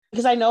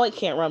because I know it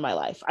can't run my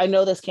life. I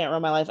know this can't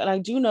run my life. And I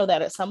do know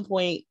that at some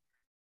point,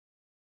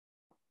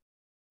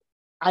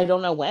 I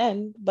don't know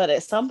when, but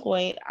at some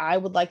point, I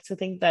would like to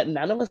think that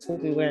none of us will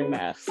be wearing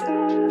masks.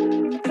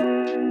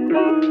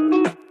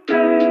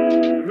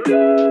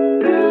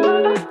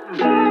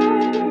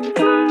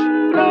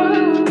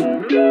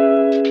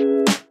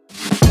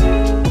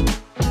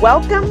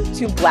 Welcome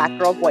to Black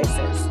Girl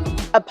Voices,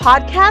 a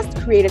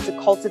podcast created to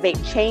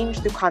cultivate change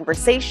through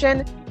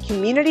conversation,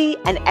 community,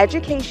 and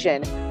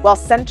education while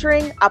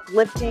centering,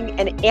 uplifting,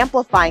 and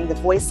amplifying the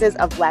voices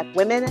of Black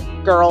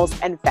women, girls,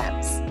 and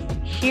femmes.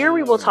 Here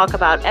we will talk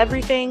about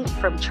everything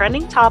from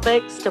trending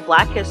topics to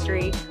Black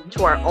history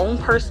to our own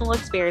personal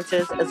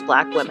experiences as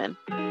Black women.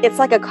 It's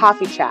like a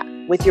coffee chat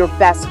with your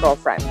best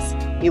girlfriends.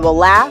 We will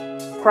laugh,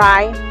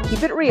 cry,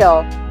 keep it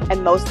real,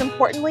 and most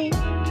importantly,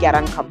 get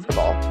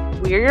uncomfortable.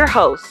 We're your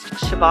hosts,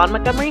 Siobhan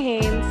Montgomery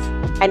Haynes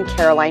and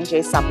Caroline J.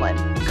 Sumlin.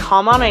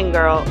 Come on in,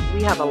 girl.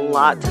 We have a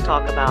lot to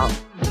talk about.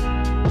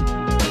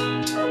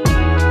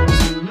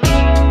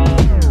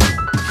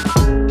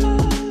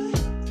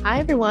 Hi,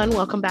 everyone.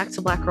 Welcome back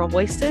to Black Girl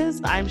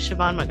Voices. I'm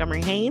Siobhan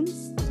Montgomery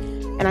Haynes.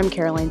 And I'm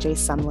Caroline J.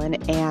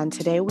 Sumlin. And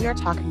today we are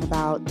talking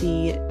about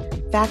the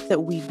fact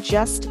that we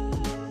just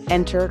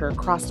entered or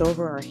crossed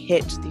over or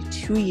hit the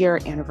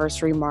 2-year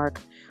anniversary mark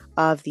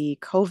of the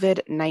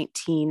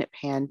COVID-19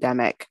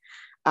 pandemic,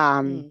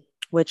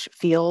 which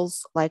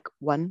feels like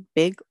one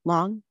big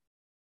long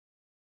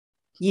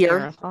year.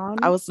 Marathon.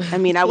 I was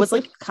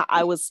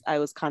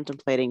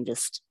contemplating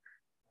just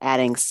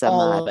adding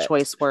some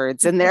choice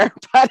words in there,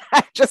 but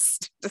I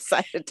just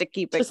decided to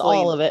keep it just clean.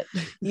 All of it.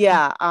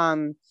 Yeah.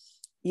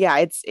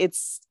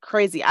 It's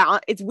crazy.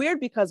 It's weird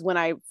because when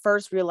I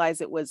first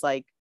realized it was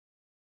like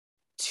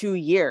 2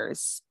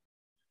 years,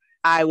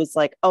 I was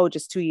like, oh,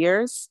 just 2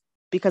 years.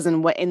 Because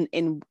on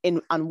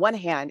one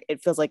hand,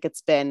 it feels like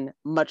it's been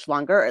much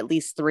longer, at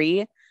least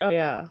 3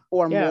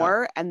 or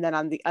more. And then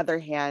on the other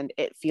hand,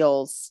 it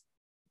feels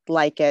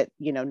like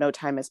no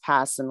time has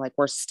passed and like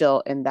we're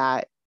still in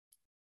that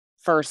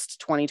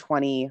first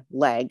 2020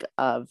 leg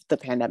of the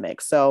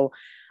pandemic. So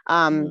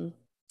all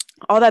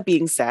that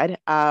being said,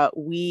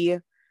 we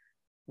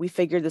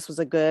figured this was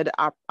a good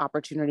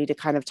opportunity to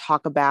kind of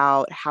talk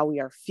about how we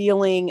are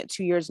feeling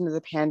 2 years into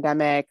the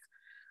pandemic,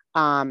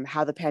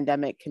 how the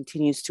pandemic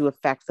continues to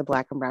affect the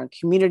Black and Brown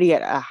community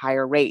at a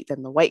higher rate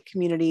than the white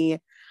community,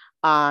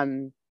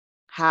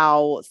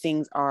 how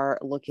things are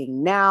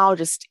looking now.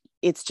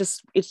 It's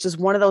just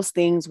one of those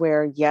things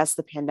where, yes,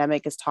 the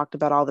pandemic is talked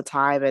about all the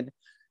time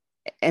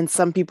and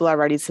some people are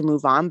ready to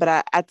move on,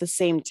 but at the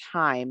same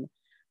time,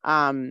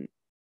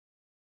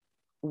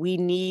 we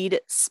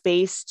need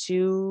space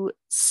to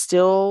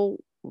still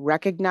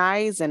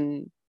recognize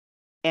and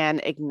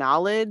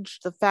acknowledge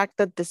the fact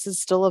that this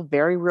is still a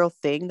very real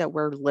thing that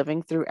we're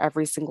living through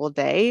every single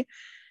day.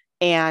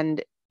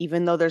 And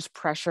even though there's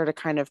pressure to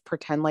kind of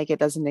pretend like it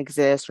doesn't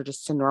exist or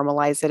just to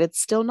normalize it, it's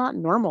still not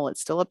normal.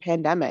 It's still a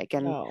pandemic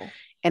and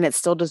it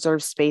still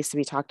deserves space to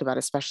be talked about,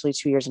 especially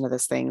 2 years into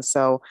this thing.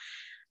 So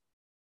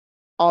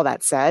all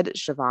that said,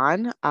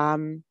 Siobhan,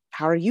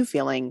 how are you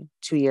feeling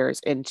 2 years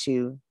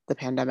into the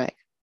pandemic?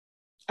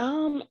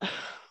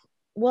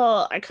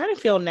 Well, I kind of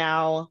feel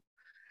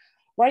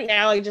right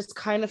now, I just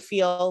kind of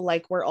feel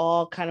like we're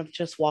all kind of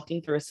just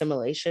walking through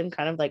assimilation,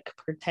 kind of like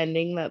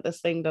pretending that this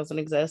thing doesn't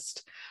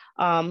exist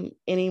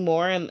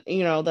anymore. And,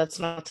 that's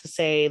not to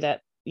say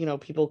that,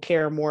 people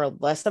care more or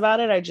less about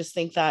it. I just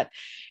think that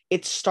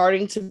it's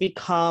starting to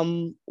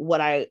become what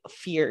I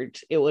feared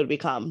it would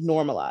become,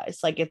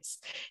 normalized. Like it's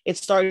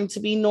starting to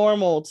be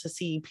normal to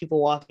see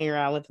people walking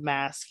around with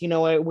masks,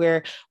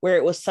 where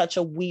it was such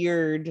a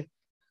weird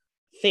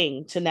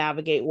thing to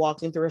navigate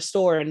walking through a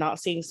store and not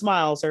seeing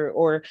smiles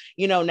or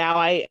now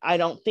I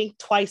don't think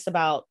twice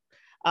about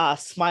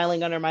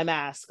smiling under my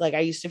mask. Like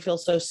I used to feel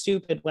so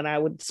stupid when I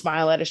would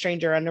smile at a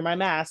stranger under my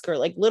mask or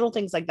like little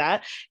things like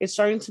that. It's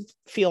starting to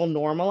feel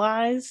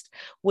normalized,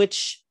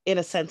 which in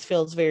a sense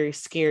feels very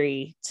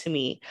scary to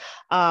me.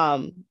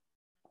 My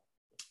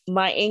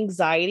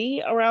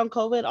anxiety around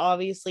COVID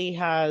obviously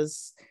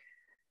has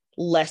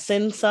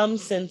lessened some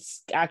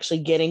since actually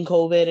getting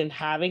COVID and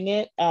having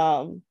it.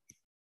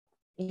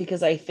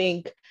 Because I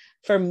think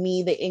for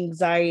me, the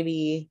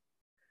anxiety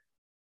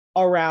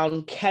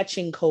around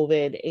catching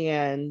COVID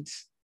and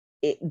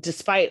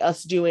despite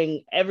us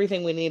doing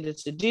everything we needed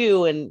to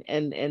do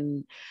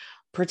and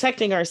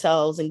protecting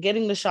ourselves and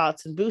getting the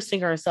shots and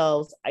boosting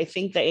ourselves, I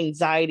think the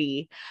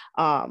anxiety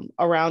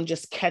around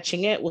just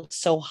catching it was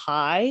so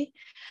high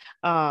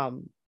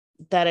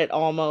that it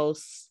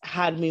almost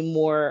had me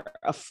more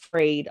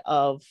afraid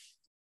of.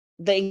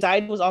 The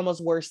anxiety was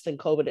almost worse than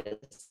COVID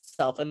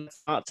itself. And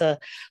it's not to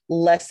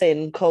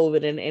lessen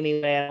COVID in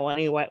any way. I don't want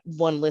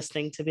anyone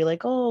listening to be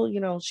like,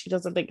 oh, she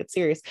doesn't think it's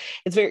serious.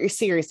 It's very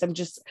serious.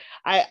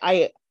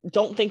 I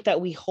don't think that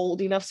we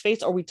hold enough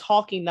space or we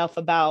talk enough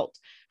about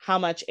how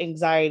much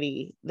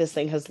anxiety this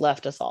thing has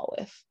left us all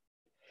with.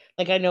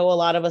 Like, I know a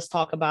lot of us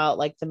talk about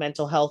like the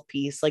mental health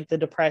piece, like the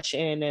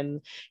depression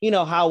and,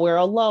 how we're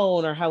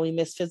alone or how we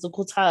miss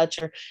physical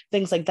touch or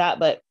things like that.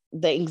 But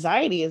the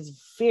anxiety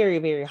is very,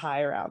 very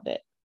high around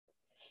it.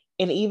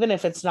 And even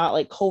if it's not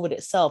like COVID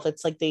itself,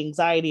 it's like the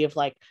anxiety of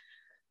like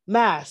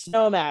mask,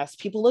 no mask,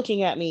 people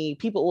looking at me,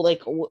 people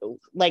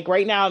like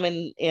right now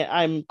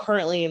I'm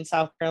currently in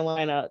South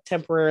Carolina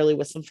temporarily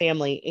with some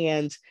family,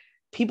 and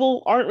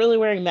people aren't really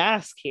wearing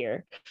masks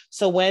here.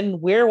 So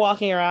when we're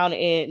walking around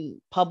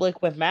in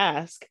public with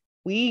masks,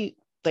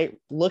 they're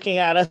looking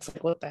at us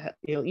like, what the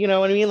hell, you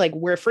know what I mean, like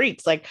we're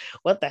freaks, like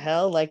what the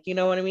hell, like, you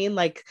know what I mean,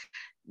 like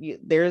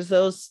there's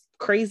those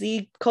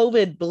crazy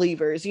COVID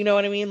believers, you know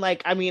what I mean?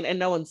 Like, I mean, and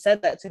no one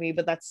said that to me,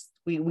 but that's,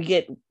 we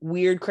get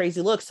weird,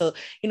 crazy looks. So,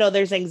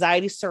 there's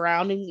anxiety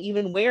surrounding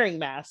even wearing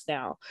masks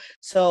now.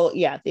 So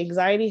yeah, the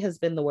anxiety has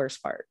been the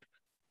worst part.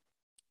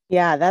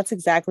 Yeah, that's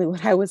exactly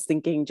what I was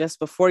thinking just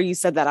before you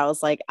said that. I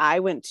was like, I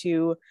went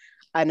to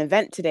an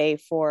event today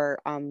for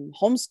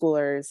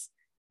homeschoolers.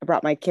 I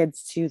brought my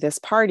kids to this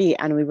party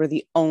and we were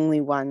the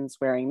only ones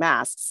wearing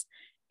masks.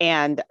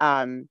 And,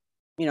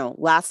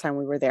 last time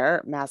we were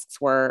there, masks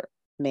were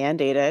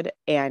mandated,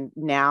 and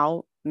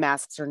now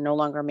masks are no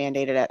longer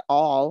mandated at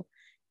all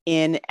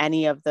in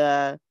any of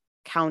the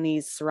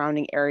counties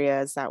surrounding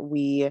areas that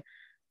we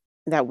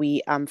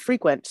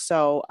frequent.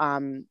 So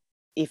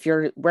if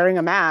you're wearing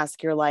a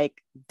mask, you're like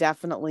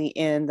definitely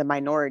in the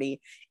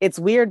minority. It's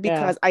weird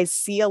because I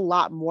see a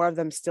lot more of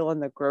them still in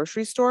the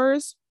grocery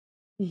stores.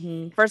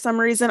 Mm-hmm. For some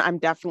reason, I'm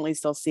definitely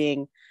still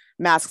seeing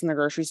masks in the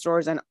grocery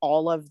stores, and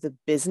all of the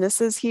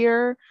businesses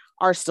here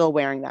are still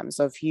wearing them.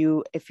 So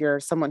if you're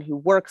someone who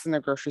works in the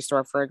grocery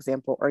store, for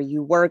example, or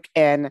you work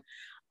in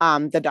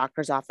the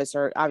doctor's office,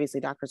 or obviously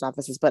doctor's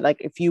offices, but like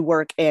if you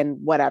work in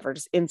whatever,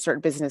 just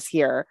insert business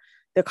here,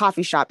 the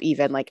coffee shop,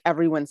 even, like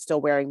everyone's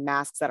still wearing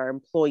masks that are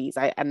employees.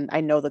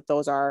 I know that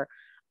those are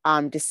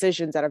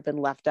decisions that have been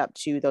left up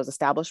to those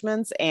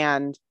establishments,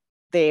 and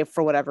they,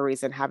 for whatever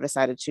reason, have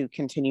decided to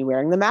continue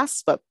wearing the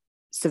masks. But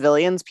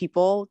civilians,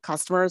 people,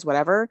 customers,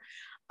 whatever,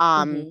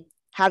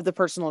 have the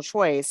personal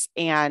choice,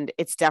 and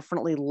it's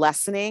definitely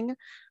lessening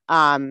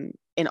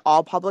in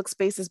all public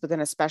spaces. But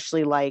then,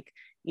 especially like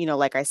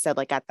I said,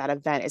 like at that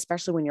event,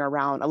 especially when you're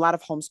around a lot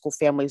of homeschool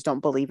families,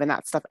 don't believe in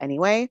that stuff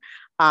anyway.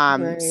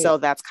 Right. So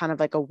that's kind of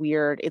like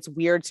it's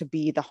weird to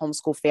be the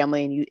homeschool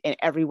family and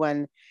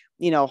everyone,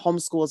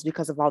 homeschools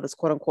because of all this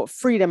quote unquote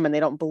freedom, and they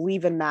don't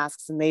believe in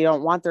masks and they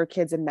don't want their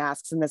kids in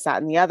masks and this,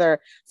 that, and the other.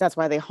 So that's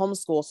why they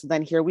homeschool. So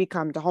then here we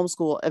come to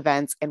homeschool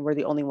events and we're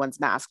the only ones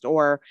masked,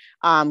 or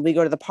we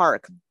go to the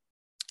park,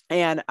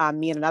 and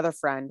me and another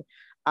friend,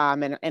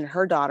 and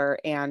her daughter,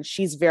 and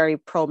she's very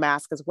pro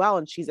mask as well,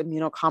 and she's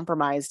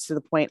immunocompromised to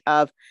the point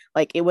of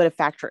like it would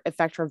affect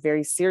her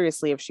very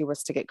seriously if she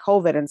was to get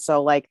COVID. And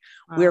so like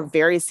we're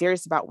very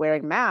serious about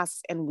wearing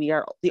masks, and we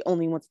are the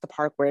only ones at the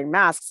park wearing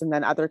masks, and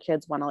then other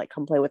kids want to like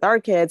come play with our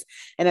kids,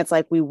 and it's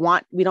like we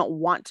don't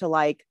want to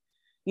like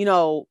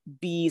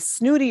be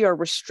snooty or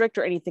restrict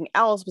or anything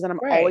else. But then I'm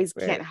always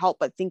can't help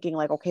but thinking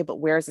like, okay, but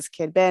where's this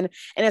kid been?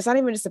 And it's not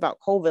even just about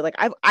COVID. Like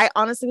I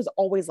honestly was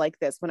always like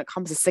this when it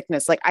comes to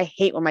sickness. Like I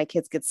hate when my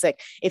kids get sick.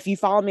 If you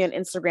follow me on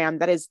Instagram,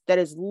 that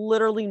is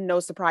literally no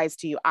surprise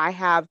to you. I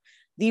have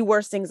the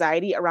worst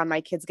anxiety around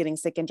my kids getting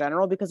sick in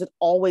general, because it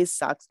always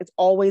sucks. It's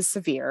always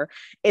severe.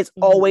 It's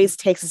always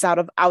takes us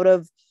out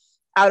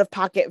of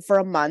pocket for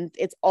a month.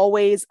 It's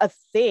always a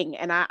thing.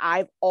 And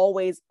I've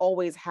always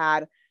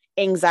had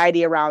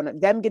anxiety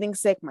around them getting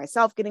sick,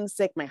 myself getting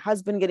sick, my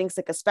husband getting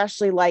sick,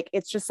 especially. Like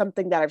it's just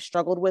something that I've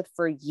struggled with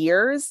for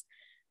years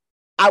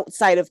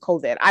outside of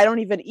COVID. I don't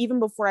even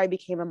before I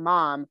became a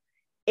mom,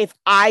 if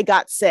I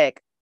got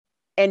sick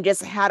and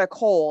just had a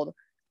cold,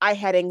 I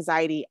had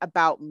anxiety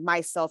about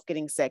myself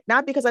getting sick,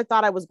 not because I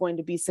thought I was going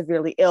to be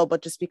severely ill,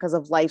 but just because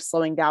of life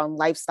slowing down,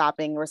 life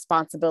stopping,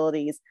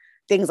 responsibilities,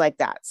 things like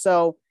that.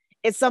 So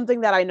it's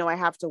something that I know I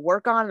have to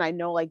work on. And I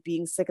know like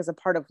being sick is a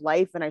part of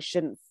life and I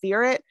shouldn't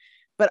fear it.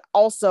 But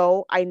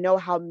also I know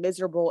how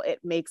miserable it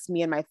makes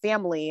me and my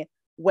family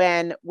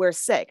when we're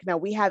sick. Now,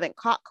 we haven't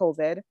caught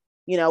COVID.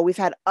 We've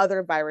had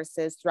other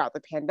viruses throughout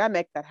the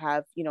pandemic that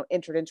have,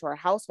 entered into our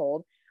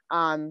household.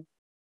 And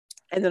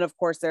then of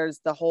course there's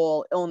the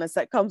whole illness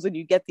that comes when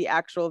you get the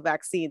actual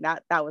vaccine.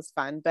 That was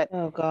fun. But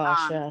oh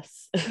gosh,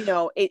 yes.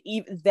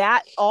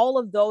 That all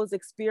of those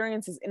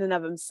experiences in and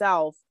of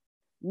themselves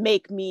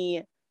make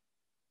me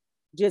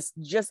just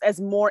as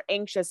more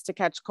anxious to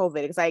catch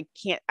COVID, because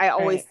I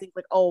always think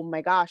like, oh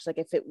my gosh, like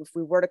if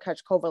we were to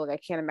catch COVID, like I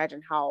can't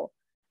imagine how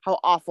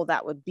awful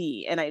that would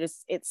be. And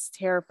it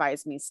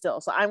terrifies me still.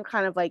 So I'm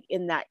kind of like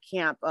in that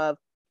camp of,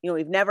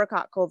 we've never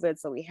caught COVID.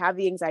 So we have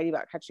the anxiety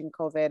about catching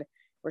COVID.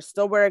 We're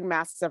still wearing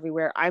masks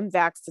everywhere. I'm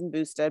vaxxed and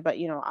boosted, but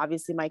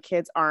obviously my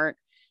kids aren't.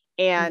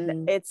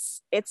 And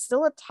it's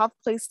still a tough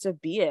place to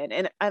be in.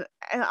 And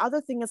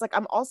other thing is like,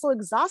 I'm also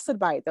exhausted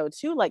by it though,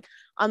 too. Like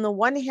on the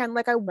one hand,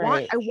 like I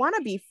want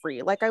to be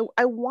free. Like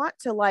I want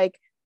to like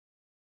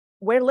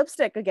wear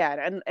lipstick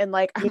again. And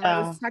like,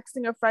 I was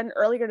texting a friend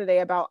earlier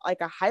today about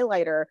like a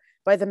highlighter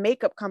by the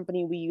makeup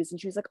company we use.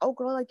 And she was like, oh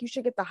girl, like you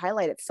should get the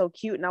highlight. It's so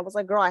cute. And I was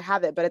like, girl, I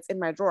have it, but it's in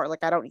my drawer.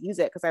 Like I don't use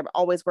it because I'm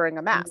always wearing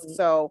a mask.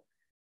 So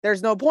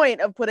there's no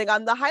point of putting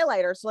on the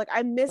highlighter. So like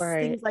I miss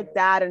Right. things like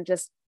that and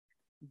just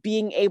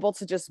being able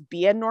to just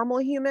be a normal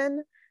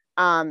human.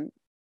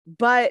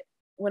 But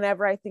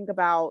whenever I think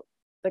about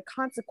the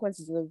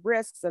consequences and the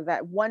risks of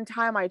that one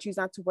time I choose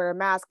not to wear a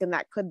mask and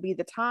that could be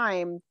the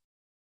time,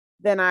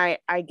 then I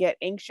get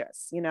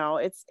anxious. You know,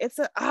 it's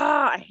a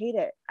I hate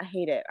it. I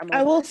hate it. I'm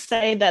I over will it.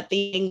 say that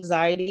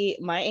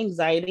my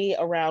anxiety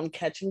around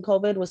catching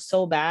COVID was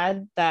so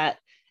bad that,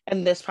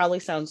 and this probably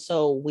sounds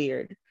so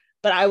weird,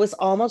 but I was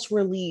almost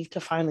relieved to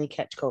finally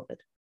catch COVID.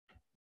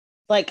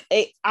 Like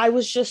I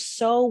was just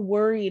so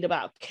worried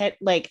about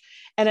like,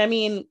 and I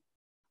mean,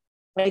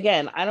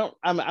 again,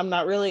 I'm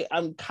not really,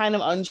 I'm kind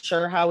of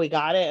unsure how we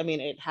got it. I mean,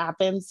 it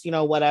happens,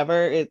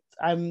 whatever.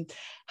 I'm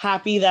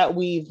happy that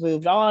we've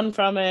moved on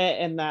from it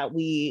and that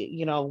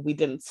we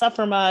didn't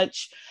suffer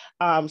much.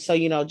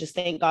 So, just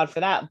thank God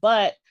for that.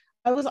 But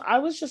I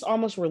was just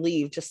almost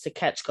relieved just to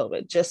catch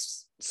COVID,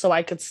 just so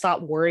I could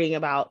stop worrying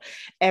about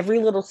every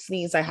little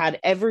sneeze I had,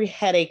 every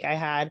headache I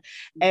had,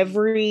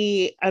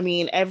 every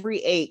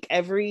ache,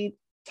 every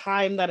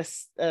time that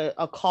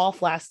a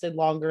cough lasted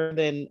longer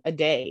than a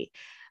day.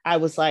 I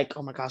was like,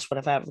 oh my gosh, what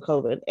if I have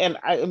COVID? And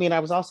I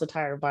was also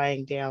tired of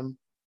buying damn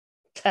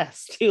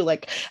tests too.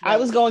 Like I Yeah.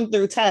 was going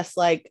through tests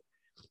like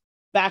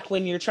back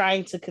when you're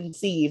trying to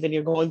conceive and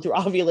you're going through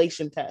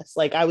ovulation tests.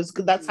 Like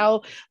that's Mhm.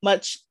 how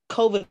much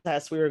COVID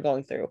tests we were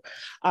going through.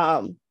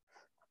 Um,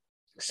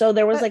 so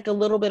there was But like a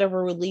little bit of a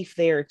relief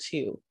there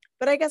too.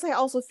 but I guess I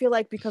also feel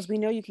like because we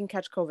know you can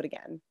catch COVID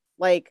again.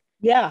 Like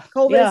Yeah,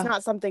 COVID is yeah.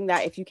 not something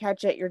that if you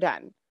catch it, you're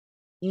done.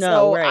 No,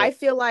 So I right.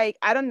 feel like,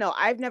 I don't know,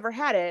 I've never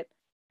had it,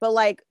 but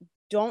like,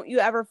 don't you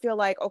ever feel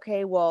like,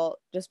 okay, well,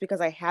 just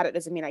because I had it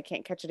doesn't mean I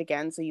can't catch it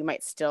again. So you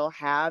might still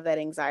have that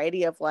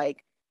anxiety of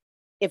like,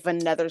 if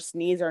another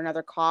sneeze or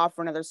another cough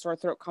or another sore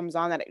throat comes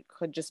on, that it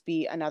could just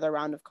be another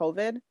round of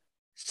COVID.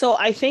 So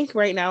I think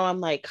right now I'm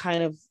like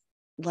kind of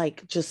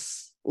like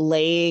just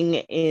laying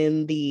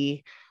in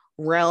the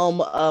realm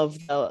of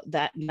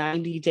that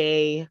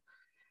 90-day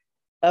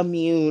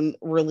immune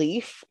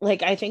relief.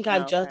 Like I think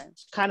I've Oh, just okay.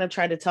 kind of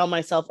tried to tell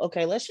myself,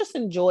 okay, let's just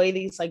enjoy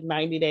these like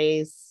 90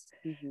 days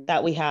Mm-hmm.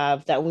 that we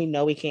have that we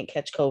know we can't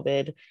catch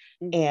COVID,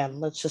 Mm-hmm.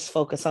 and let's just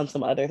focus on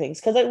some other things,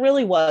 because it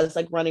really was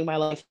like running my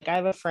life. Like I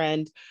have a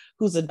friend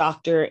who's a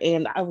doctor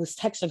and I was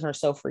texting her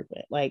so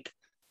frequent, like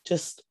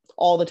just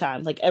all the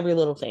time, like every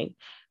little thing.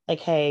 Like,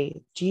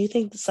 hey, do you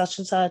think such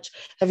and such?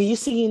 Have you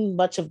seen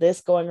much of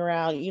this going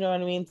around? You know what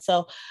I mean?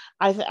 So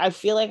I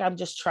feel like I'm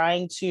just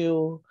trying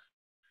to,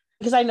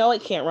 because I know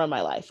it can't run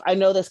my life. I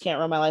know this can't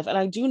run my life. And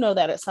I do know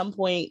that at some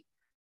point,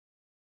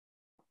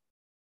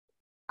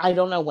 I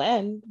don't know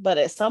when, but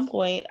at some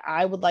point,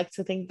 I would like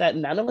to think that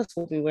none of us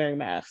will be wearing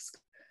masks.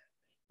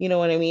 You know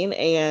what I mean?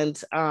 And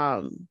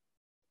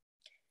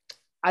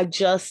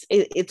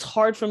it's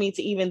hard for me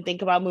to even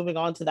think about moving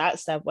on to that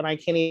step when I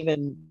can't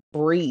even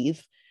breathe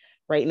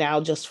right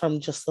now, just from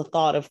just the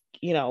thought of,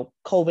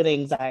 COVID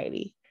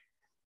anxiety.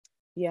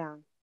 Yeah.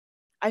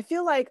 I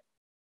feel like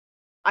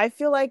I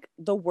feel like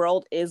the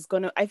world is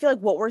gonna, I feel like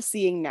what we're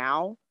seeing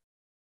now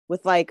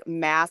with like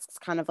masks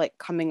kind of like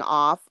coming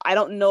off. I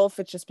don't know if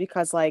it's just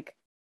because like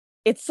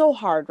it's so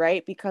hard,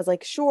 right? Because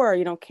like sure,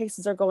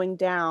 cases are going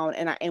down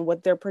and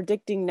what they're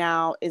predicting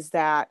now is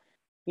that,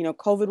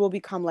 COVID will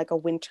become like a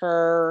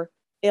winter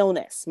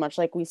illness, much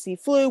like we see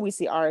flu, we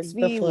see The RSV,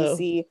 we flu.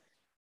 see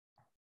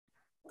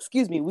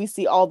we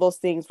see all those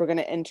things. We're going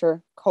to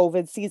enter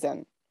COVID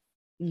season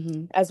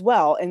Mm-hmm. as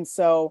well. And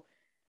so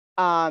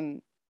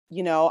um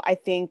I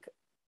think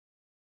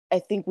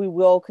we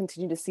will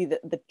continue to see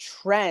the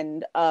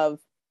trend of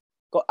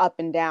go up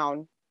and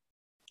down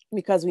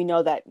because we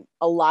know that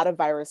a lot of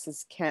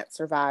viruses can't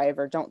survive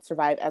or don't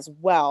survive as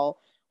well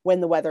when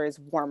the weather is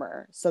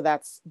warmer. So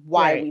that's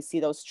why we Right. see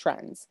those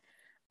trends.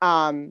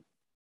 Um,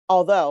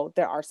 Although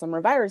there are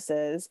summer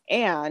viruses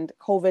and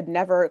COVID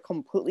never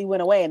completely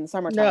went away in the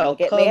summertime. No,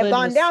 Like it may have COVID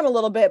gone was down a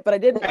little bit, but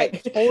it didn't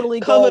like right. totally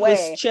go COVID was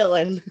away.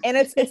 chilling. And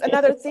it's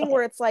another thing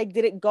where it's like,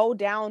 did it go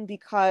down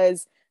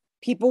because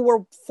people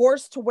were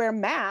forced to wear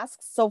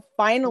masks? So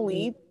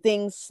finally Mhm.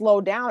 things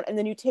slow down and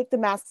then you take the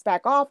masks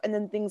back off and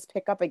then things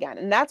pick up again.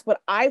 And that's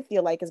what I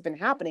feel like has been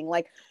happening.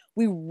 Like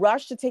we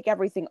rush to take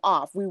everything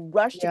off. We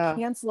rush to Yeah.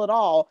 cancel it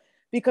all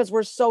because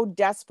we're so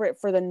desperate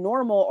for the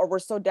normal or we're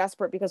so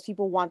desperate because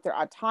people want their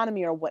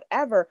autonomy or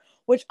whatever,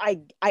 which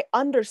I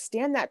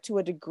understand that to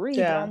a degree,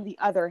 but Yeah. on the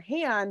other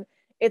hand,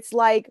 it's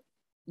like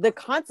the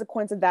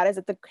consequence of that is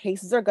that the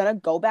cases are going to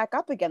go back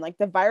up again. Like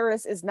the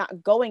virus is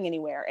not going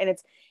anywhere.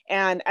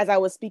 And as I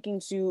was speaking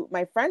to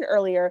my friend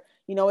earlier,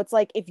 it's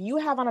like if you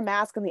have on a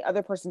mask and the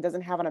other person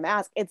doesn't have on a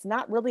mask, it's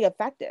not really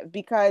effective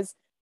because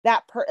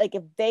like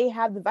if they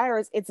have the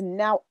virus, it's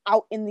now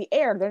out in the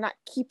air. They're not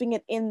keeping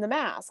it in the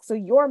mask. So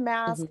your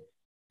mask Mhm.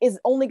 is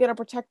only going to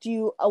protect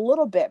you a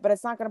little bit, but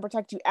it's not going to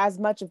protect you as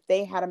much if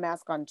they had a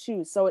mask on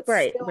too. So it's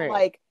Right. still Right.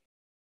 like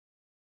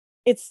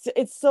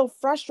it's so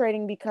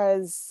frustrating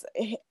because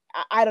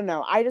I don't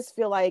know. I just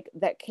feel like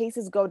that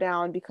cases go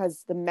down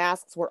because the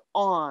masks were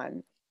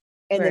on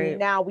And then Right.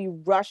 now we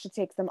rush to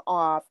take them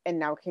off, and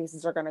now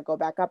cases are going to go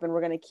back up, and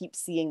we're going to keep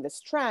seeing this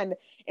trend.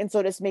 And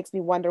so this makes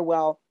me wonder,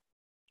 well,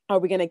 are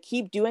we going to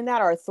keep doing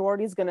that? Are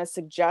authorities going to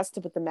suggest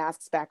to put the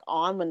masks back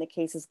on when the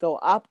cases go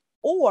up?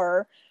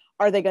 Or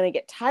are they going to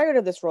get tired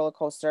of this roller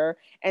coaster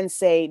and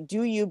say,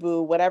 do you,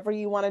 boo, whatever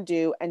you want to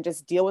do, and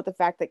just deal with the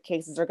fact that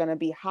cases are going to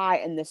be high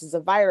and this is a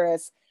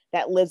virus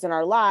that lives in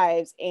our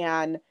lives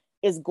and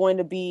is going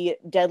to be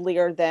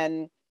deadlier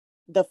than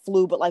the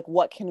flu, but like,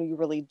 what can we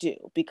really do?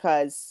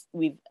 Because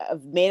we've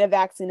made a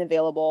vaccine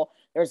available.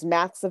 There's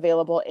masks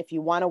available. If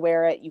you want to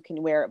wear it, you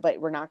can wear it, but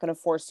we're not going to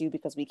force you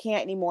because we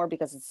can't anymore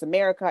because it's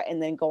America,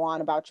 and then go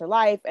on about your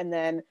life. And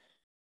then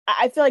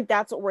I feel like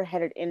that's what we're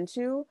headed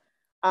into.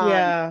 Um,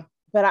 Yeah.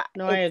 but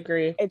No, I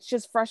agree. it's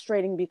just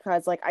frustrating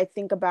because like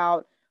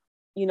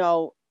you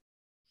know,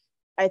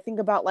 I think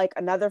about like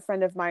another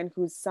friend of mine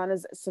whose son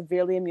is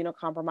severely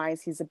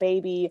immunocompromised. He's a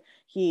baby.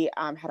 He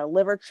had a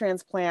liver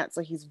transplant,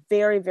 so he's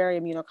very, very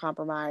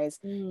immunocompromised.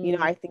 You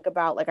know, I Mm, think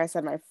about, like I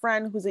said, my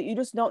friend you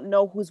just don't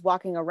know who's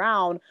walking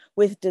around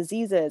with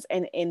diseases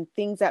and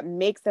things that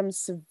make them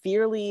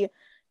severely,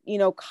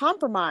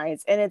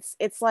 compromised. And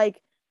it's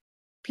like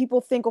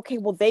people think, okay,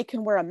 well, they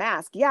can wear a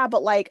mask. Yeah,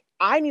 but like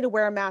I need to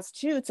wear a mask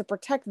too to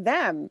protect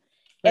them.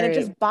 And it right.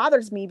 just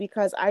bothers me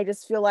because I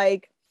just feel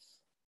like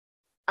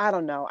I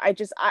don't know. I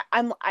just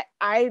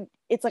I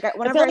it's like I feel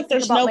whenever I like think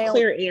there's about no my own,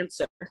 clear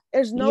answer.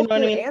 there's You no know what I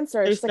clear mean?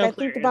 answer. It's just There's like no I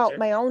think clear about answer.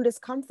 my own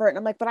discomfort and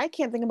I'm like, but I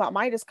can't think about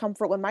my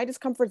discomfort when my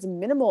discomfort's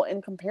minimal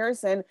in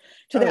comparison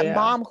to Oh that yeah.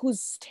 mom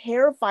who's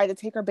terrified to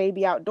take her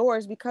baby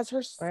outdoors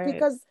Right.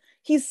 because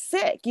he's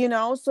sick.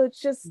 So it's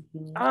just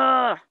Mhm.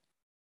 ah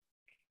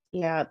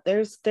Yeah,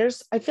 there's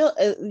I feel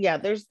yeah,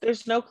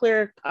 there's no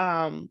clear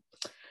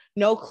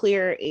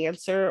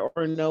answer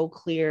or no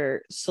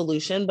clear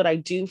solution, but I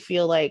do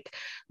feel like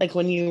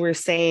when you were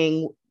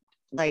saying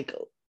like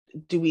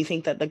do we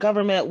think that the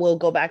government will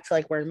go back to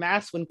like wearing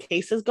masks when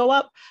cases go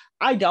up?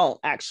 I don't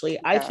actually.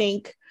 I yeah.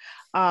 think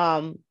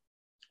um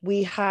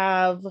we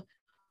have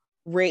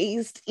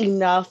raised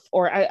enough,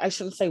 or I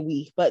shouldn't say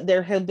we, but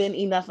there have been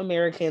enough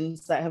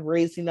Americans that have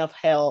raised enough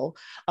hell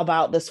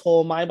about this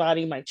whole my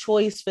body, my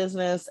choice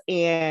business.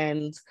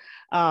 And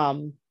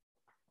um,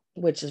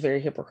 which is very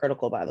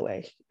hypocritical, by the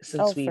way, Oh,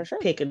 since for we sure.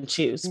 pick and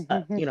choose.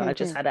 But I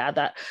just had to add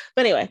that.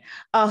 But anyway,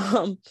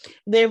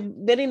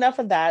 there've been enough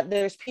of that.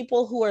 There's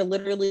people who are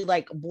literally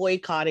like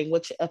boycotting,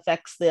 which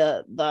affects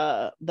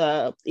the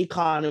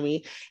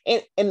economy.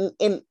 And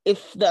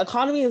if the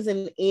economy is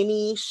in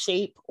any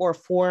shape or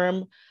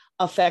form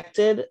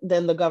affected,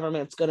 then the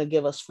government's going to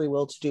give us free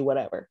will to do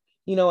whatever.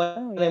 You know what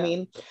Oh I yeah.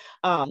 mean?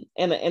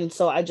 And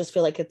so I just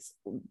feel like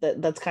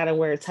that's kind of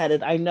where it's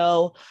headed. I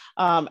know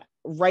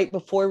right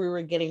before we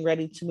were getting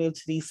ready to move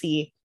to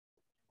DC,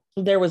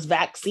 there was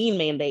vaccine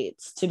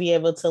mandates to be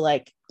able to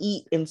like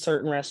eat in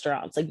certain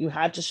restaurants. Like you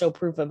had to show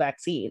proof of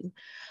vaccine,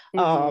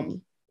 Mm-hmm.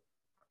 um,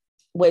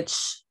 which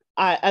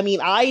I mean,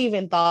 I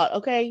even thought,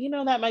 okay,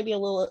 that might be a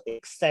little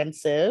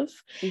extensive,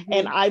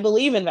 and Mm-hmm. I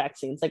believe in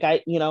vaccines. Like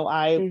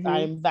Mm-hmm.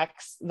 I'm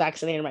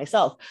vaccinated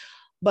myself,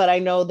 but I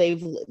know they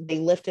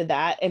lifted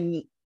that,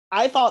 and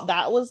I thought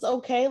that was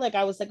okay. Like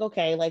I was like,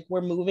 okay, like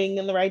we're moving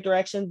in the right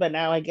direction, but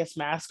now I guess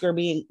masks are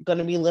being going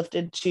to be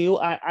lifted too.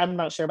 I'm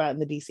not sure about in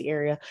the DC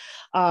area.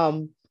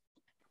 Um,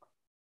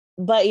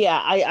 but yeah,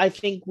 I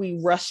think we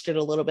rushed it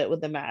a little bit with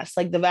the mask,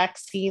 like the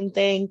vaccine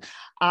thing.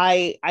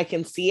 I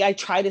can see, I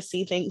try to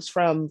see things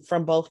from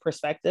both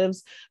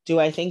perspectives. Do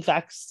I think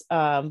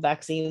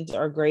vaccines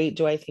are great?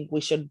 Do I think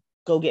we should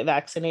go get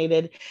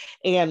vaccinated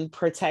and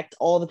protect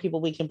all the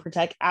people we can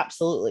protect?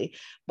 Absolutely.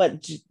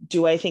 But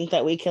do I think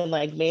that we can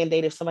like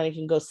mandate if somebody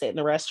can go sit in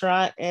the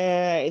restaurant?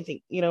 I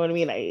think, you know what I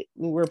mean.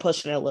 We're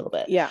pushing it a little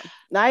bit. Yeah.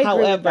 I agree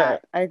with However,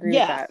 that. I agree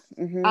with yeah, that.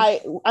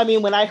 Mm-hmm. I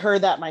mean, when I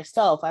heard that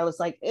myself, I was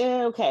like,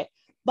 okay.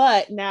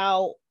 But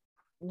now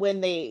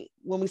when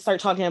we start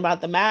talking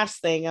about the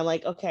mask thing, I'm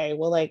like, okay,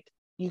 well, like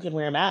you can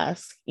wear a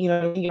mask. You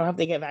don't have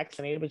to get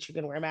vaccinated, but you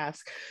can wear a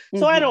mask.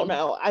 So I don't Mm-hmm.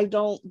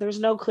 know. There's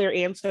no clear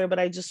answer, but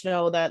I just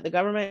know that the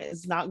government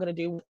is not going to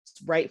do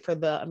what's right for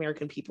the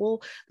American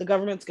people. The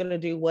government's going to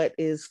do what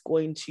is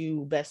going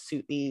to best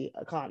suit the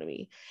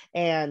economy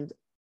and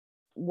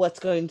what's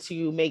going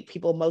to make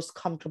people most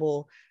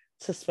comfortable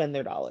to spend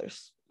their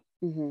dollars.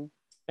 Mm-hmm.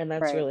 And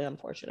that's Right. really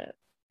unfortunate.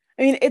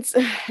 I mean, it's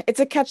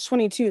a catch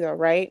 22 though,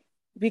 right?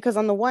 Because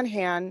on the one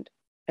hand,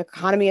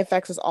 economy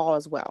affects us all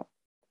as well.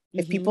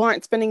 If Mm-hmm. people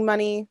aren't spending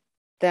money,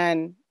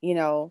 then,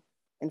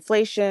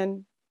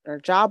 inflation or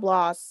job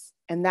loss,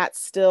 and that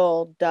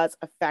still does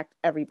affect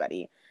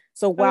everybody.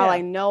 So Oh while I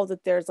yeah. know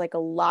that there's like a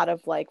lot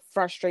of like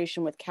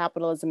frustration with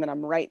capitalism, and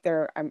I'm right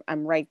there,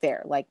 I'm right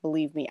there. Like,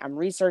 believe me, I'm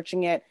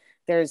researching it.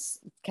 There's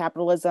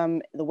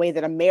capitalism, the way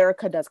that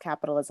America does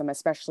capitalism,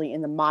 especially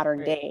in the modern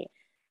Right. day,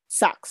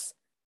 sucks.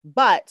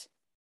 But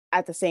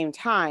at the same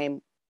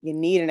time, you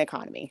need an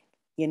economy.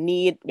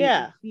 We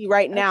Yeah, see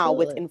right now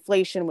with absolutely.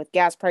 inflation, with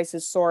gas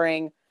prices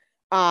soaring,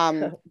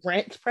 um,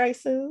 Rent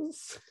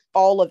prices.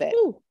 all of it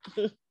Ooh,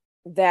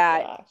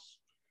 that gosh.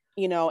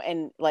 you know,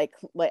 and like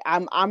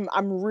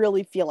I'm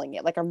really feeling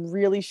it. Like I'm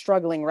really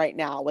struggling right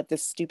now with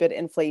this stupid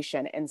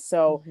inflation. And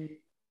so Mhm.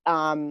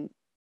 um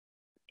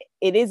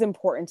it is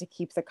important to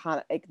keep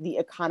the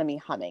economy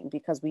humming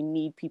because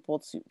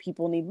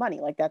people need money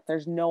like that.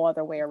 There's no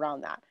other way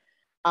around that.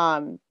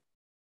 Um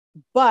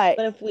but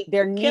But if we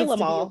there kill needs them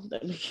to be all,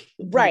 then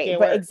it right, can't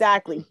but work.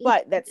 exactly.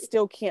 But that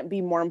still can't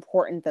be more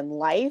important than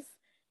life.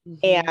 Mhm.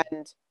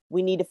 And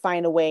we need to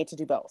find a way to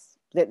do both.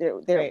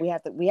 Right.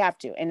 We have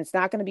to, and it's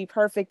not going to be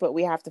perfect, but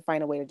we have to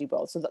find a way to do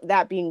both. So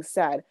that being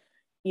said,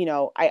 you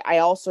know, I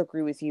also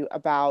agree with you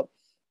about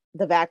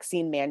the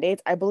vaccine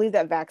mandates. I believe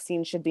that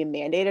vaccines should be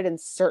mandated in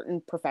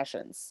certain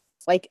professions.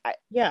 Like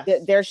Yes.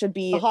 there should The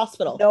be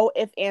hospital. no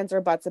ifs, ands,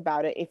 or buts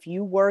about it. If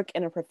you work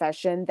in a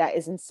profession that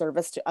is in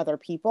service to other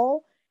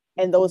people,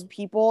 and those Mhm.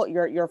 people,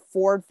 you're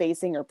forward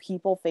facing or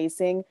people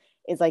facing,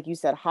 is like you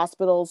said,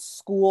 hospitals,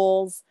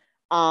 schools,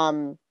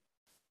 um,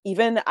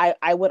 even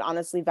I would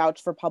honestly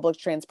vouch for public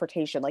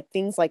transportation, like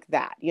things like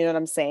that. You know what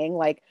I'm saying?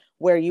 Like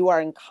where you are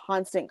in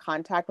constant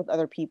contact with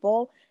other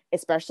people,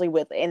 especially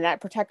with, and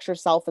that protects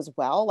yourself as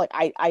well. Like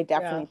I Yeah.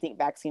 definitely think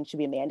vaccines should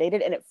be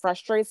mandated. And it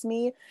frustrates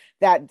me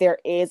that there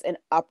is an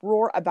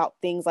uproar about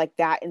things like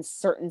that in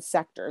certain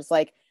sectors.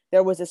 Like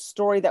there was a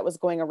story that was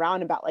going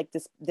around about like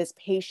this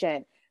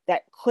patient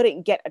that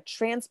couldn't get a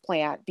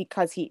transplant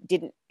because he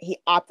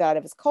opted out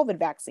of his COVID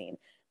vaccine,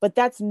 but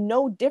that's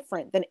no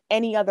different than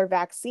any other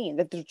vaccine.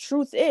 That the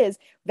truth is,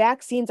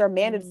 vaccines are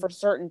mandated for Mm.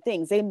 certain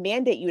things. They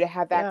mandate you to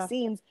have Yeah.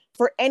 vaccines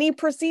for any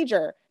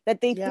procedure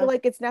that they feel Yeah.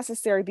 like it's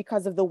necessary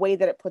because of the way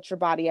that it puts your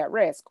body at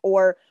risk.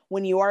 Or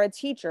when you are a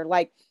teacher,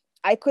 like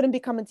I couldn't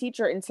become a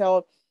teacher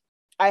until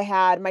I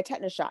had my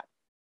tetanus shot.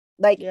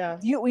 Like Yeah.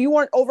 you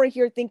weren't over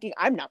here thinking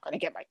I'm not going to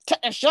get my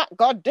tetanus shot.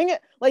 God dang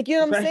it! Like you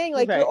know what I'm Right. saying?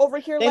 Like you're Right. over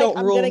here They like don't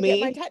I'm going rule to get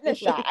my me. tetanus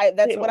shot. Like they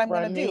That's what don't I'm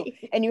going to run do.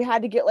 me. And you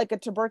had to get like a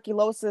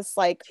tuberculosis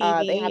like they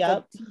TB. have to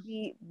Yep.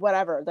 TB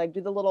whatever, like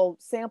do the little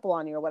sample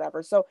on you or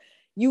whatever. So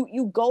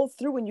you go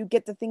through and you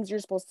get the things you're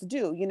supposed to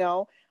do, you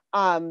know.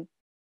 Um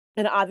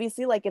and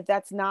obviously, like if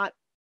that's not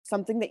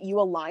something that you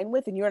align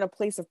with and you're in a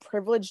place of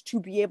privilege to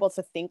be able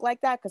to think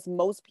like that, because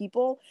most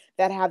people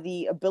that have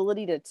the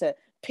ability to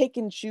pick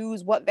and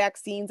choose what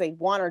vaccines they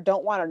want or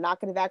don't want or not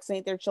going to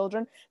vaccinate their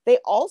children, they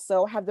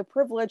also have the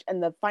privilege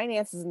and the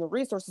finances and the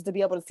resources to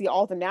be able to see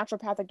all the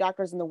naturopathic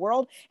doctors in the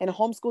world and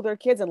homeschool their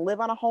kids and live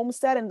on a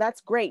homestead. And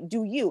that's great.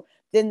 Do you?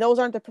 Then those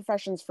aren't the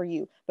professions for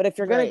you. But if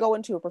you're going to Right. go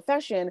into a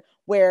profession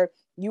where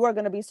you are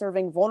going to be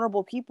serving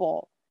vulnerable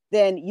people,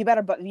 then you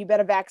better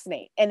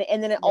vaccinate. And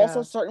then also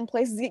Yeah. certain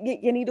places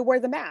you need to wear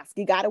the mask.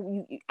 You gotta.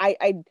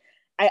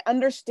 I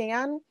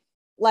understand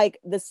like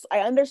this.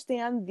 I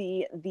understand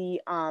the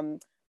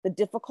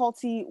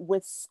difficulty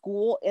with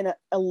school in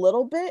a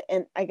little bit,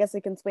 and I guess I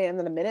can explain it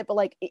in a minute. But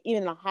like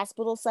even in a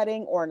hospital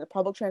setting or in a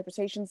public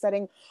transportation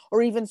setting,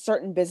 or even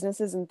certain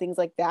businesses and things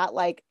like that.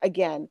 Like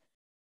again,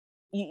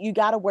 you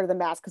got to wear the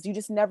mask because you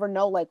just never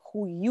know like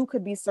who you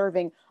could be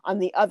serving on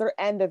the other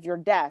end of your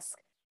desk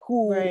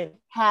who Right.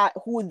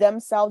 who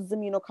themselves is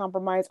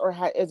immunocompromised or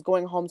is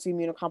going home to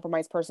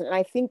immunocompromised person. And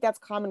I think that's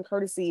common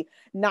courtesy,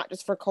 not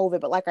just for COVID,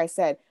 but like I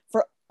said,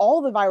 for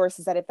all the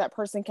viruses, that if that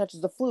person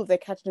catches the flu, if they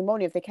catch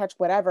pneumonia, if they catch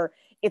whatever,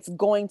 it's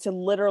going to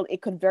literally,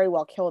 it could very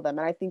well kill them.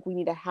 And I think we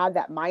need to have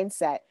that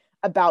mindset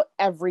about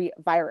every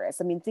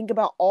virus. I mean, think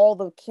about all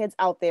the kids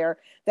out there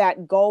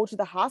that go to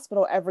the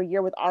hospital every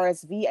year with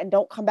RSV and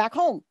don't come back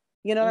home.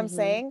 You know what I'm Mm-hmm.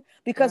 saying?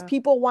 Because Yeah.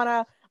 people want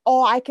to,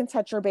 oh, I can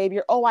touch your baby,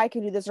 or oh, I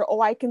can do this, or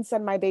oh, I can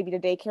send my baby to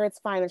daycare. It's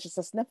fine. It's just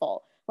a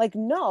sniffle. Like,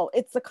 no,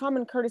 it's the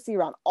common courtesy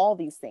around all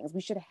these things.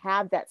 We should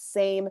have that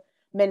same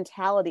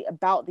mentality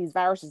about these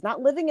viruses,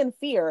 not living in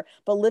fear,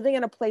 but living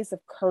in a place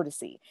of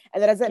courtesy.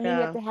 And that doesn't mean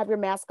you have Yeah. to have your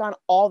mask on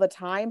all the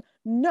time.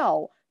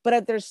 No, but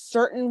if there's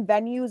certain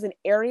venues and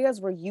areas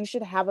where you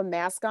should have a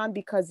mask on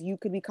because you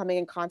could be coming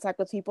in contact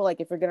with people,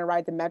 like if you're going to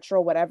ride the metro,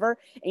 whatever,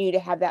 and you need to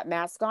have that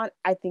mask on,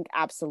 I think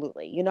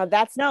absolutely. You know,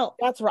 No,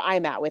 that's where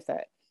I'm at with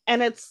it.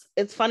 and it's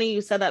funny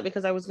you said that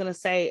because I was gonna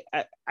say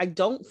I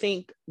don't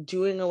think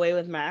doing away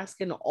with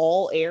masks in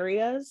all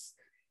areas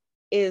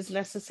is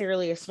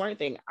necessarily a smart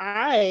thing.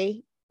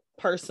 I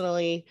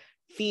personally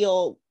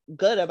feel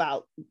good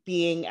about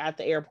being at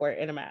the airport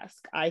in a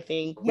mask. I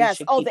think we Yes.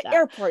 should Oh, keep the that.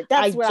 airport. I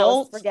That's what I was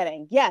don't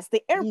forgetting. Yes,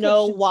 the airport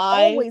know should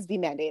why always be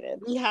mandated.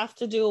 we have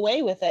to do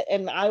away with it.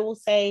 And I will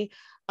say,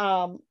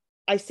 um,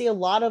 I see a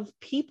lot of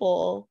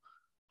people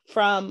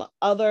from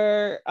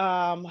other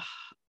of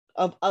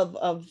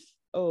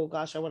oh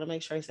gosh, I want to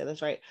make sure I say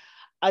this right.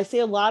 I see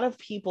a lot of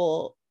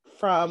people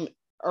from,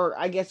 or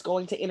I guess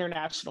going to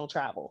international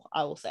travel,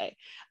 I will say,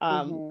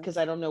 Mm-hmm. because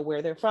I don't know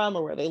where they're from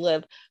or where they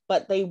live,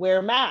 but they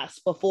wear masks.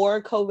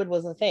 Before COVID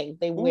was a thing,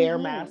 they wear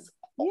Mm-hmm. masks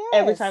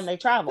every time Yes. they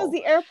Because travel.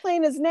 the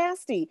airplane is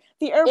nasty.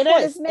 The It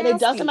airport is is, and it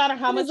doesn't nasty. matter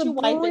how It is much a you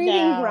wipe it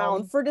breeding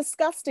ground down. for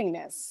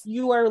disgustingness.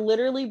 You are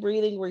literally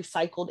breathing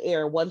recycled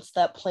air once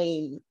that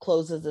plane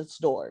closes its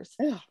doors.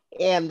 Ugh.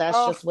 And that's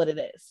Oh, just what it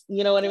is.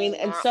 You know what I mean?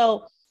 And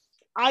so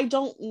I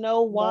don't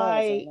know balls are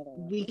why another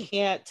one. we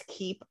can't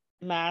keep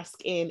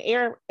masks in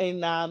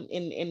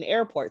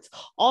airports.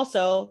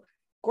 Also,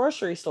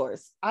 grocery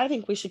stores. I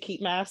think we should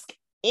keep masks,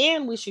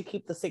 and we should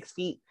keep the 6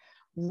 feet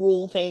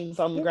rule things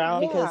on the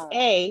ground, because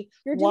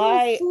you're dealing with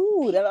why?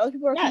 food that other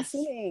people are Yes.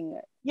 consuming.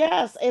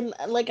 Yes. And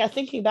like, I'm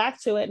thinking back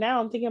to it now,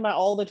 I'm thinking about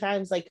all the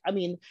times, like, I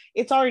mean,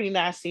 it's already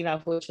nasty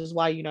enough, which is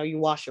why, you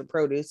wash your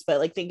produce, but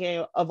like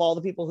thinking of all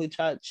the people who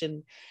touch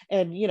and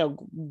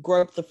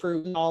grow up the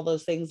fruit and all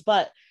those things.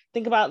 But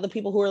think about the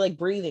people who are like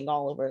breathing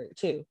all over it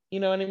too. You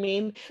know what I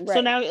mean? Right.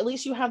 So now at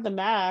least you have the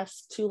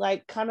mask to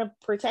like kind of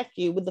protect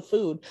you with the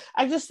food.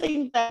 I just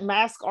think that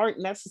masks aren't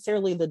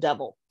necessarily the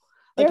devil.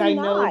 Like, They're I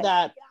not. know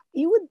that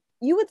you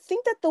would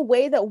think that the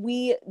way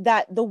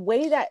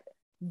that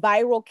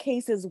viral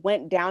cases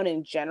went down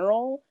in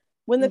general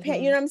when you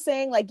know what I'm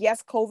saying? Like,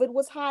 yes, COVID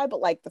was high, but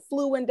like the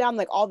flu went down,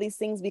 like all these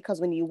things,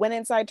 because when you went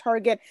inside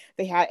Target,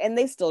 they had, and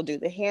they still do,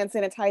 the hand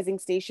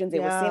sanitizing stations. They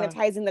were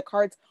sanitizing the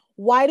carts.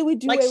 Why do we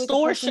do like away with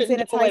the person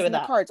sanitizing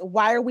the carts?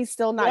 Why are we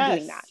still not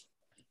doing that?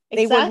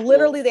 They were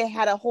literally, they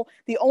had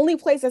the only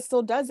place that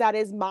still does that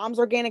is Mom's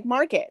Organic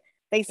Market.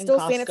 They still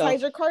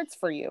sanitize your carts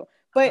for you.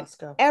 But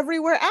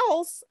everywhere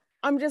else,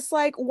 I'm just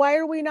like, why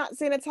are we not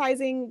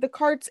sanitizing the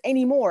carts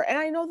anymore? And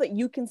I know that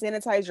you can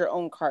sanitize your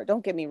own cart.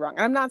 Don't get me wrong.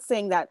 I'm not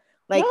saying that,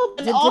 like, no,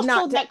 but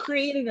also that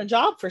creating a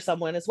job for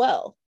someone as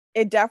well.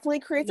 It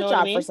definitely creates a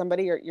job for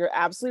somebody. You're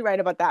absolutely right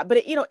about that. But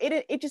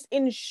it just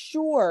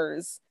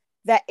ensures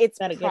that it's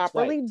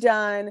properly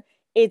done.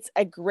 It's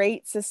a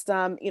great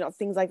system,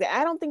 things like that.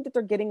 I don't think that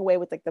they're getting away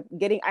with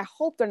I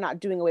hope they're not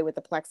doing away with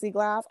the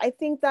plexiglass. I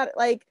think that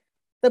like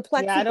the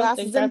plexiglass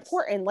is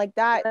important, like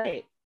that.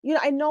 Right.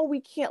 I know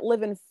we can't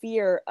live in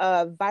fear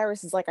of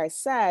viruses, like I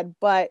said,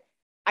 but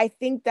I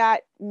think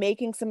that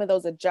making some of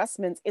those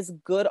adjustments is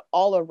good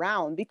all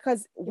around,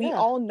 because we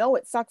all know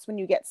it sucks when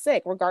you get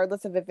sick,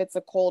 regardless of if it's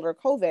a cold or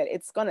COVID.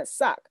 It's gonna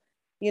suck,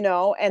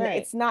 and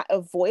it's not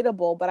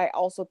avoidable. But I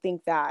also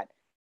think that,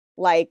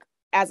 like,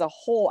 as a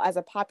whole, as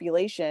a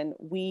population,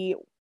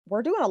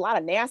 we're doing a lot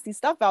of nasty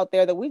stuff out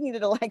there that we needed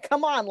to, like,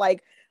 come on,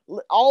 like,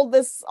 all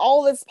this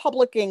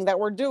publicing that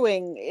we're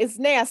doing is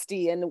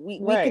nasty, and we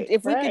could,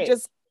 if we could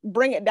just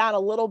bring it down a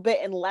little bit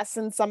and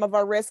lessen some of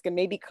our risk and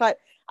maybe cut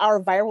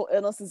our viral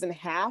illnesses in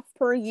half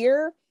per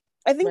year,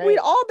 I think we'd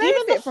all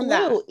benefit from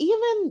that.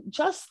 Even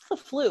just the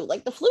flu,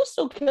 like the flu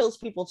still kills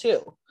people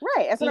too.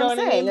 Right. That's what I'm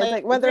saying. It's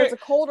like whether it's a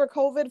cold or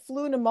COVID,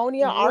 flu,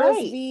 pneumonia,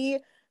 RSV,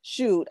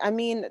 shoot. I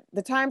mean,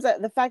 the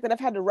fact that I've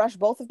had to rush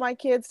both of my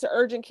kids to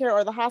urgent care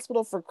or the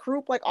hospital for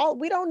croup, like,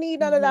 we don't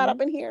need none of that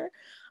up in here.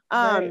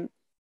 So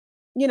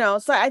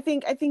I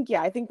think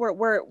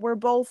we're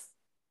both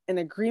in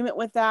agreement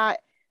with that,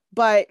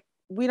 but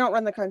we don't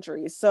run the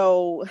country.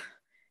 So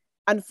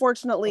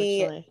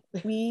unfortunately,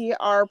 we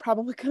are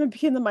probably going to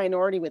be in the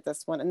minority with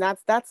this one. And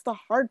that's the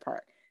hard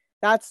part.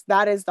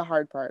 That is the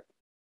hard part.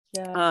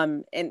 Yeah.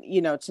 And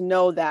to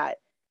know that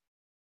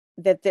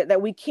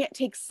we can't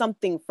take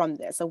something from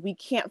this. So we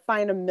can't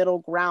find a middle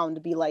ground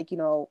to be like,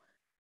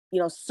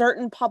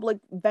 certain public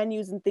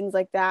venues and things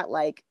like that.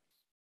 Like,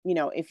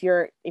 if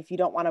you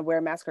don't want to wear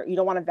a mask, or you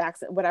don't want to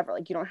vaccinate, whatever,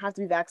 like, you don't have to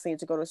be vaccinated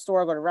to go to a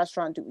store, go to a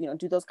restaurant,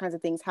 do those kinds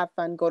of things, have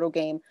fun, go to a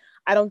game.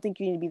 I don't think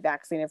you need to be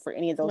vaccinated for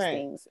any of those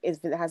things. It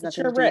has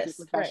nothing to do with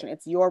your profession.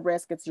 It's your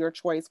risk, it's your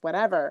choice,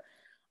 whatever.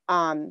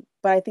 But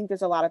I think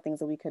there's a lot of things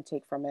that we could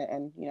take from it.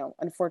 And,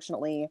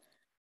 unfortunately,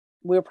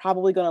 we're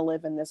probably going to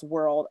live in this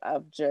world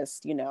of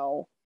just,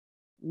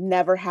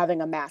 never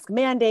having a mask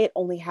mandate,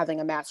 only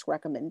having a mask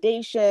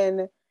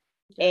recommendation,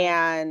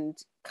 and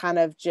kind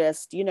of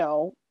just,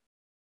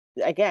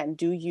 again,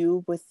 do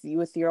you with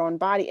your own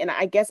body. And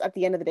I guess at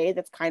the end of the day,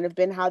 that's kind of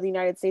been how the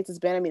United States has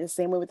been. I mean, the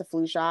same way with the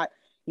flu shot.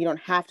 You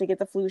don't have to get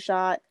the flu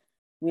shot.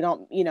 We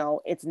don't,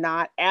 it's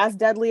not as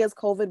deadly as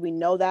COVID. We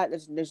know that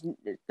there's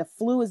the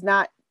flu is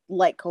not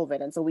like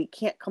COVID. And so we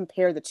can't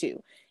compare the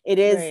two. It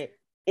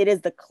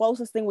is the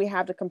closest thing we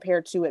have to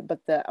compare to it, but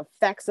the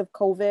effects of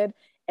COVID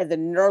and the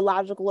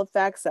neurological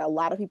effects that a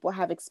lot of people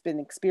have been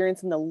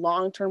experiencing, the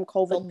long-term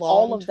COVID,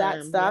 all of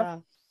that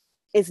stuff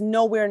is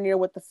nowhere near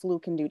what the flu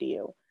can do to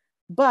you.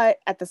 But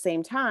at the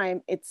same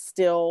time, it's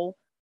still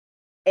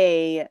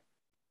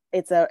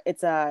it's a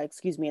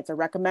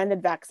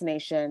recommended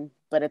vaccination,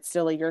 but it's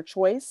still your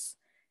choice.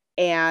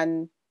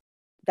 And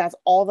that's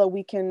all that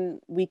we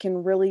can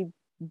really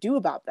do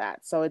about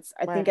that. So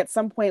I think at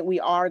some point we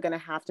are going to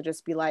have to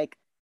just be like,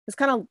 just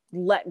kind of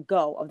let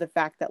go of the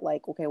fact that,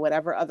 like, okay,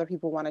 whatever other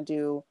people want to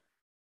do,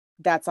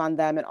 that's on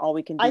them. And all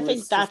we can do I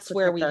think that's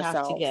where we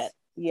have to get.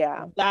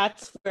 Yeah.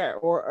 That's where,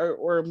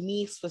 or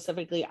me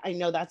specifically, I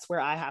know that's where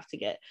I have to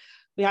get.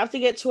 We have to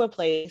get to a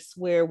place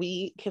where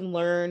we can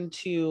learn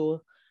to,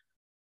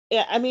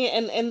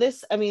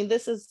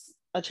 this is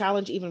a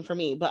challenge even for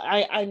me, but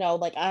I know,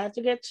 like, I have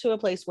to get to a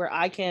place where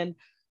I can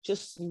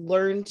just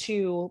learn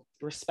to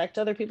respect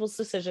other people's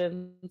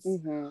decisions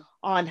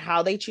on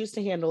how they choose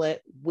to handle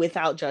it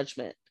without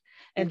judgment,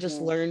 and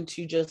just learn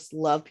to just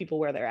love people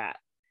where they're at.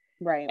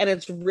 Right. And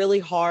it's really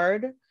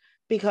hard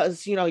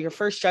because, your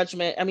first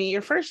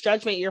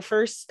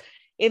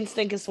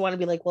instinct is to want to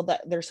be like, well,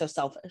 that they're so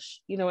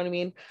selfish, you know what I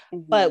mean?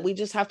 But we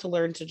just have to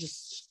learn to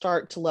just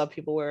start to love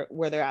people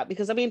where they're at.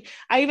 Because I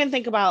even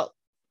think about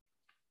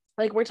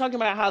like we're talking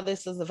about how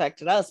this has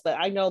affected us, but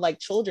I know like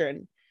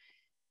children,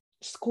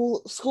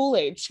 school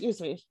age,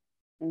 excuse me,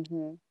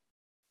 Mm-hmm.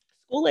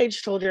 school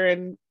age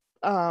children,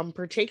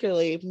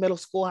 particularly middle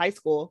school, high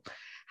school,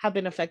 have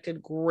been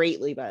affected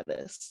greatly by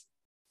this.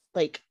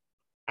 Like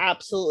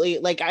absolutely.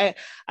 Like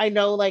I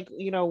know like,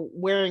 you know,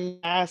 wearing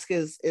mask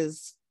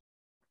is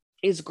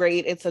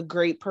great. It's a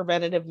great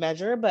preventative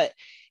measure, but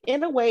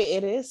in a way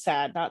it is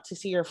sad not to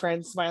see your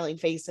friends smiling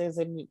faces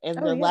and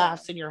Oh the yeah.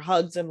 laughs and your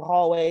hugs in the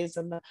hallways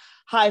and the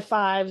high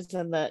fives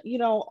and the, you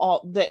know,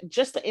 all the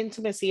just the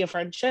intimacy of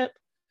friendship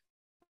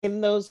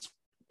in those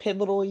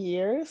pivotal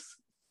years.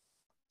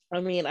 I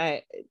mean,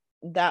 I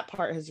that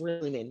part has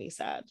really made me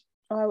sad.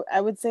 Oh,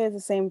 I would say it's the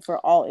same for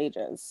all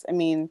ages. I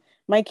mean,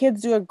 my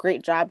kids do a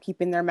great job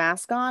keeping their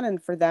mask on,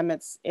 and for them,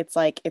 it's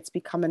like it's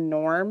become a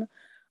norm.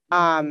 Mm-hmm.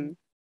 Um,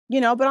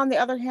 you know, but on the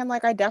other hand,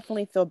 like I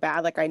definitely feel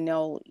bad. Like I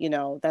know, you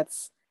know,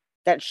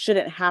 that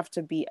shouldn't have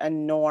to be a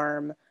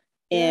norm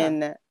Yeah.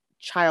 in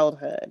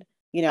childhood,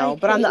 you I know.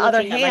 But on hate the other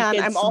looking at my hand,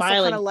 kids I'm also kind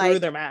smiling of through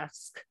like, their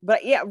mask.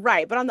 but yeah,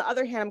 right. But on the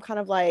other hand, I'm kind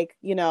of like,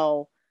 you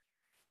know,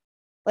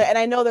 like, and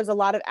I know there's a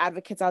lot of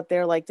advocates out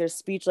there, like there's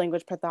speech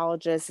language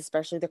pathologists,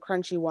 especially the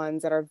crunchy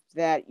ones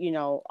that you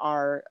know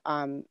are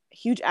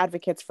huge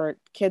advocates for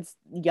kids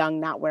young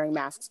not wearing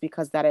masks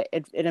because that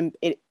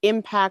it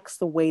impacts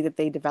the way that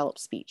they develop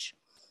speech.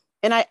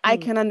 And I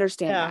Mm. can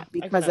understand Yeah, that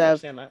I can because of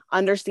understand that.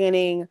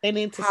 understanding They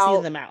need to see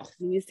how the mouth.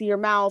 you need to see your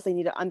mouth, they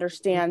need to Mhm.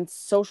 understand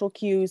social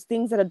cues,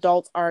 things that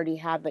adults already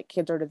have that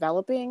kids are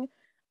developing.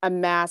 A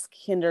mask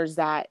hinders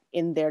that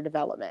in their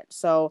development.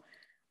 So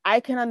I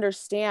can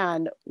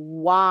understand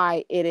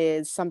why it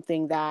is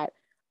something that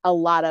a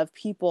lot of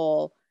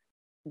people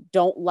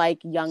don't like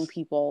young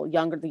people,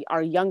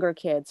 our younger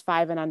kids,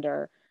 5 and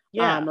under,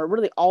 Yeah. or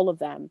really all of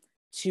them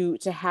to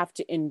have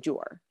to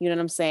endure. You know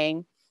what I'm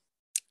saying?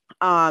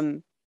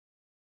 Um,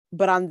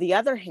 but on the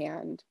other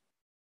hand,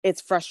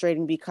 it's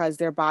frustrating because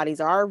their bodies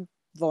are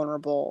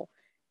vulnerable.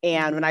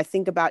 And when Mm-hmm. I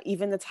think about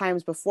even the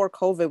times before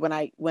COVID,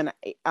 when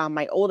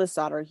my oldest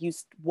daughter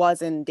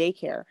was in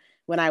daycare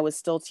when I was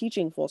still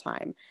teaching full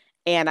time,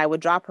 and I would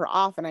drop her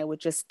off, and I would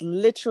just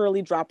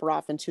literally drop her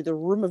off into the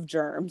room of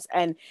germs,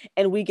 and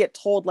we get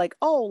told like,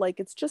 oh, like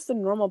it's just a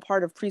normal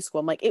part of preschool.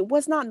 I'm like, it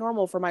was not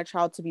normal for my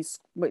child to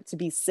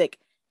be sick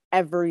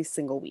every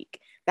single week.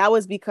 That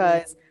was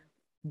because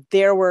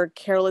there were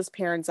careless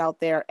parents out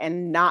there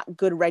and not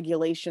good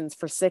regulations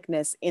for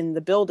sickness in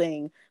the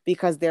building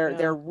because their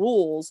Yeah.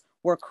 rules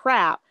were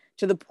crap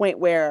to the point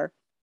where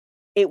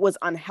it was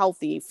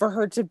unhealthy for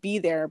her to be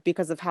there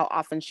because of how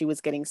often she was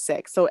getting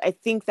sick. So I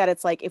think that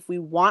it's like if we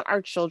want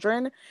our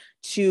children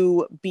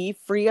to be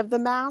free of the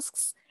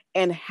masks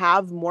and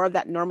have more of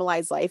that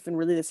normalized life, and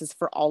really this is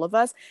for all of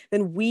us,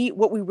 then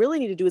what we really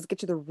need to do is get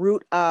to the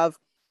root of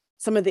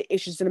some of the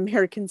issues in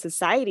American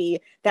society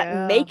that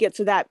Yeah. make it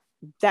so that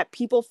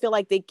people feel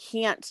like they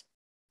can't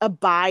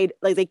abide,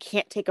 like they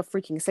can't take a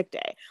freaking sick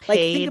day.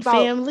 Like think Paid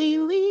about. family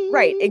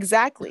Right, leave.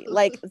 exactly.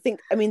 Like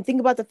think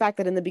about the fact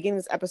that in the beginning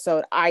of this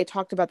episode, I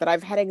talked about that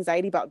I've had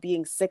anxiety about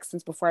being sick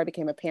since before I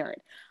became a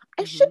parent.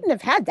 I Mm-hmm. shouldn't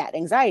have had that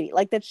anxiety.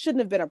 Like that shouldn't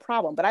have been a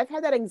problem, but I've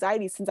had that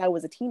anxiety since I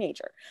was a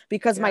teenager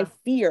because my Yeah.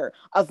 fear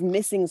of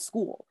missing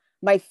school,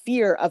 my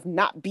fear of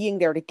not being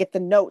there to get the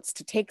notes,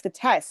 to take the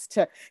test,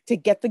 to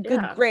get the good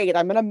Yeah. grade.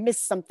 I'm gonna miss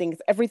something.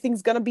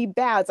 Everything's gonna be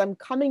bad. So I'm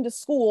coming to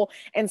school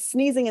and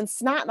sneezing and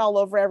snotting all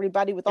over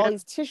everybody with all Yeah.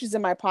 these tissues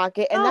in my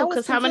pocket, and Oh, that was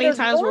because how many considered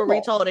times were we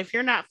normal. told if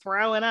you're not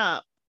throwing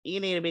up, you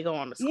need to be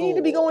going to You need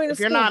to be school. going to If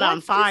you're school. not on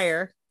That's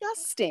fire,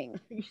 disgusting.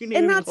 you need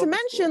And to be not to going to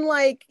school. mention,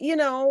 like, you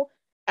know,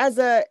 as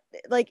a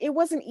like it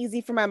wasn't easy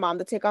for my mom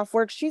to take off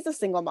work. She's a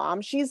single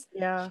mom.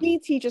 Yeah. She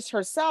teaches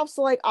herself.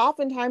 So like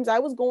oftentimes I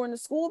was going to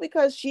school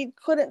because she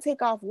couldn't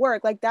take off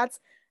work. Like that's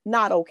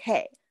not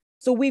okay.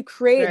 So we've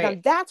created now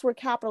Right. that's where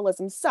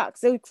capitalism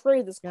sucks. So we've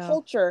created this Yeah.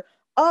 culture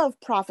of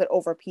profit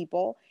over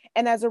people.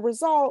 And as a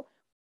result,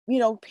 you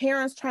know,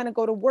 parents trying to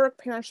go to work,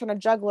 parents trying to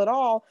juggle it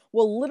all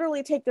will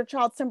literally take their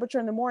child's temperature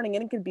in the morning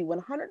and it could be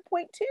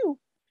 100.2.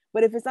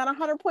 But if it's not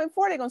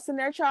 100.4, they're going to send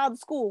their child to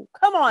school.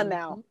 Come on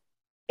now. Mm-hmm.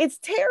 It's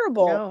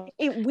terrible. No.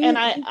 It And we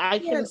I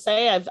can can't.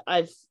 say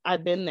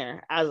I've been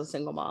there as a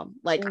single mom.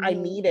 Like I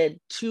Mhm. needed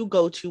to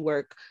go to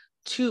work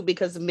too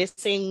because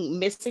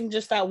missing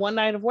just that one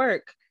night of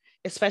work,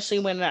 especially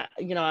when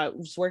you know I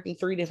was working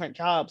three different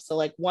jobs. So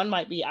like one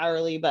might be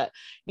hourly, but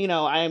you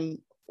know I'm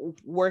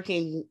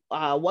working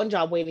one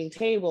job waiting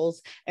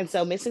tables, and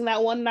so missing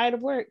that one night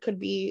of work could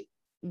be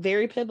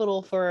very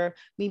pivotal for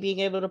me being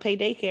able to pay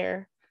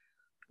daycare.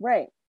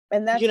 Right.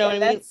 And You know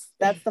what I mean?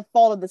 that's the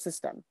fault of the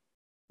system.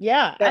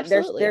 Yeah, That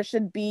there absolutely.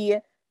 should be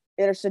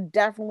there should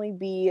definitely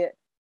be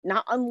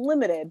not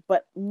unlimited,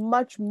 but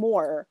much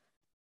more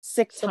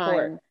sick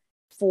Support. time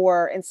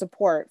for and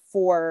support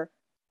for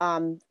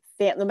um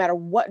no matter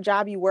what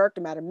job you work,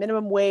 no matter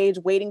minimum wage,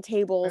 waiting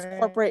tables,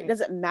 corporate, it Right.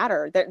 doesn't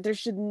matter. There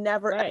should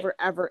never, Right. ever,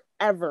 ever,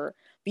 ever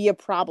be a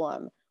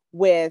problem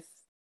with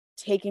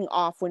taking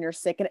off when you're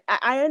sick. And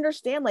I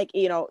understand, like,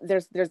 you know,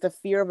 there's the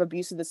fear of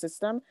abuse of the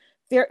system.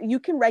 There you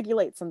can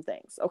regulate some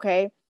things,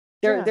 okay?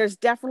 Yeah. There's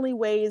definitely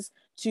ways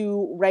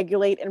to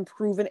regulate and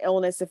prove an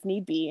illness if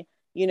need be,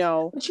 you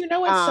know. But you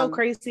know what's so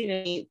crazy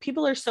to me?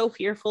 People are so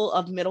fearful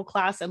of middle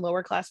class and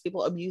lower class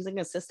people abusing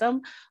a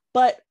system,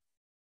 but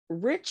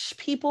rich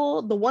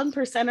people, the one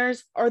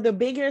percenters, are the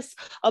biggest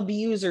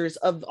abusers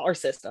of our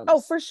systems.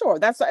 Oh, for sure.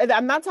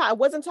 I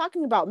wasn't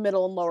talking about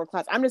middle and lower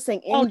class. I'm just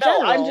saying in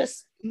general.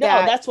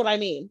 That's what I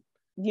mean.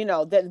 You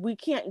know, that we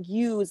can't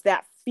use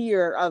that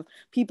fear of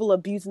people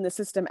abusing the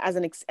system as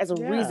a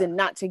reason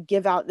not to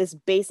give out this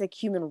basic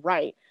human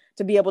right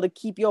to be able to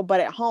keep your butt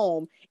at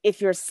home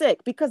if you're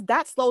sick, because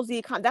that slows the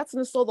economy. That's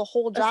going to slow the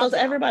whole job. Slows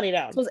everybody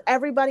down. Slows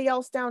everybody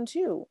else down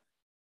too.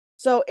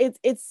 So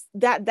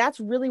that's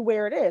really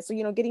where it is. So,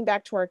 you know, getting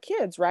back to our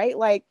kids, right?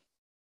 Like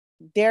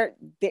they're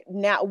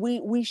now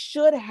we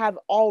should have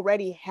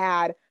already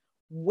had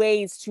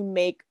ways to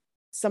make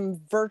some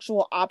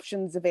virtual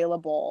options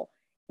available.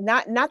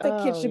 Not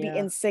that kids should be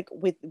in sick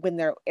when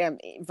they're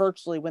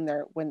virtually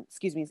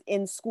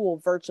in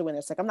school virtually when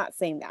they're sick. I'm not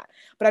saying that,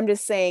 but I'm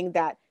just saying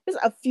that there's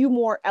a few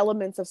more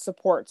elements of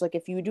support. Like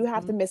if you do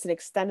have to miss an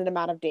extended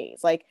amount of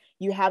days, like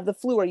you have the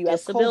flu or you have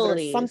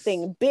COVID or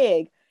something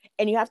big,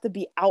 and you have to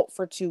be out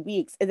for 2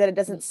 weeks, and that it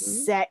doesn't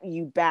set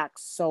you back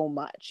so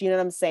much. You know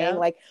what I'm saying?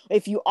 Like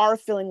if you are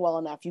feeling well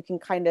enough, you can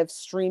kind of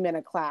stream in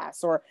a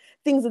class or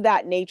things of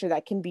that nature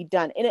that can be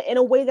done in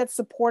a way that's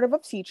supportive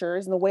of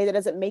teachers, in a way that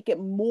doesn't make it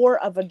more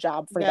of a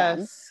job for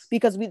them,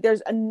 because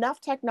there's enough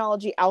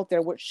technology out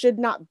there which should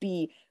not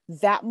be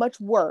that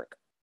much work.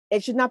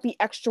 It should not be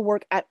extra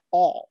work at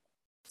all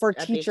for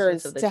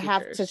teachers to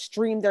have to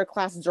stream their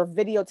classes or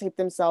videotape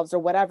themselves or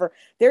whatever.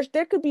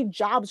 There could be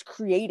jobs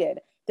created.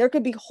 There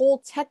could be whole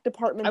tech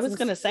departments. I was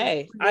going to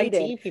say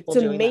IT people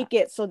to make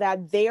it so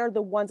that they are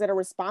the ones that are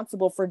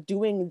responsible for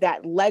doing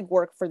that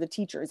legwork for the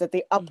teachers, that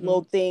they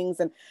upload things.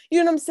 And you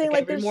know what I'm saying?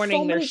 Like every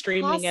morning they're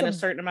streaming in a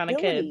certain amount of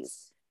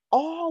kids.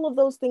 All of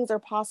those things are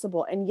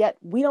possible. And yet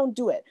we don't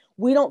do it.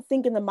 We don't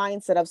think in the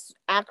mindset of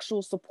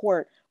actual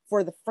support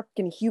for the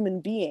freaking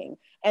human being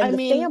and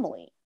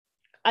family.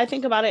 I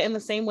think about it in the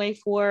same way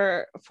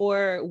for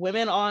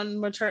women on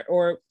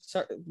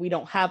we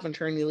don't have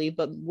maternity leave,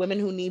 but women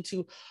who need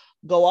to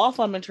go off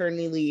on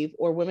maternity leave,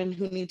 or women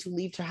who need to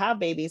leave to have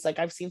babies. Like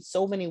I've seen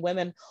so many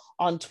women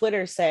on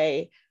Twitter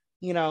say,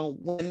 you know,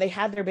 when they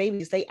had their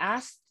babies, they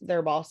asked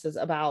their bosses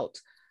about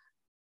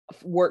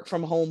work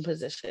from home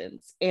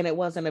positions and it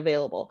wasn't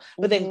available.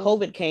 But then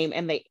COVID came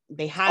and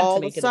they had to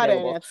make it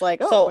available. It's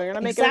like, oh, we're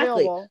gonna make it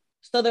available.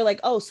 So they're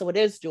like, oh, so it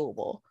is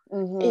doable.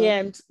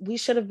 And we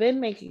should have been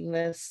making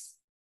this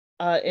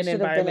an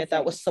environment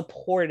that was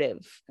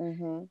supportive.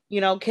 You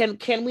know,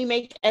 can we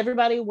make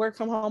everybody work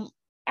from home?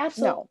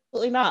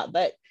 Absolutely not.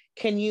 But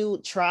can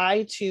you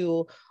try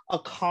to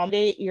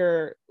accommodate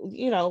your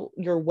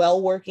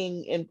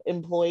well-working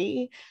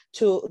employee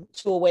to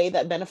a way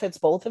that benefits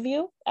both of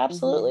you?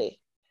 Absolutely.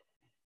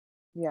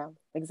 Yeah,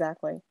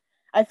 exactly.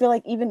 I feel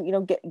like even, you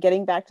know,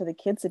 getting back to the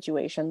kid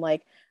situation,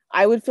 like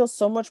I would feel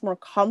so much more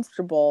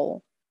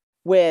comfortable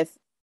with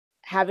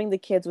having the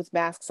kids with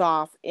masks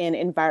off in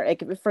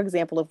environment. Like, for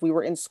example, if we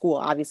were in school,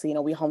 obviously, you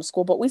know, we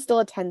homeschool, but we still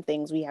attend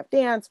things. We have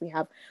dance, we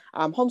have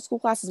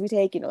homeschool classes we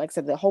take, you know, like I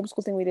said, the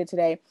homeschool thing we did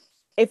today.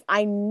 If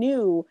I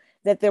knew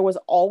that there was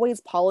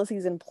always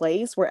policies in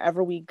place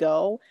wherever we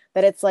go,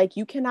 that it's like,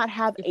 you cannot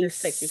have a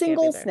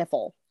single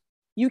sniffle.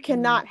 You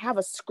cannot have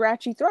a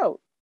scratchy throat.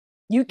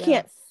 You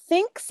can't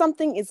think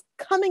something is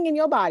coming in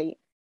your body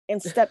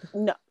and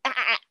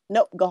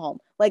nope, go home.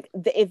 Like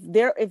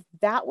if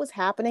that was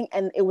happening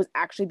and it was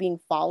actually being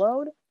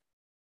followed,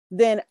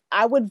 then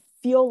I would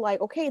feel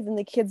like, okay, then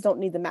the kids don't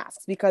need the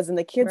masks, because then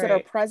the kids that are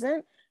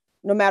present,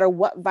 no matter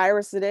what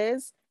virus it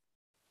is,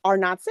 are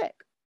not sick,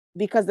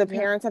 because the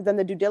parents have done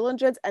the due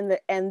diligence and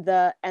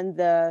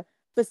the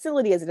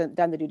facility has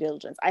done the due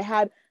diligence. I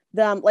had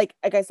them, like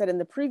I said, in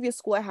the previous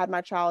school I had my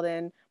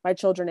children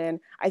in,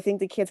 I think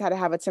the kids had to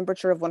have a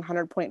temperature of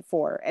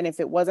 100.4. And if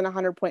it wasn't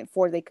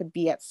 100.4, they could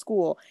be at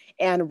school,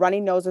 and runny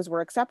noses were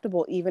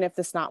acceptable, even if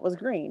the snot was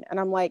green. And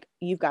I'm like,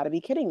 you've got to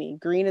be kidding me.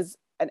 Green is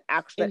an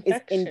action that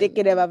is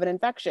indicative of an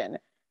infection.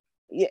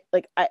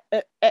 Like,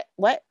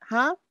 what?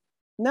 Huh?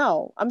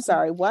 No, I'm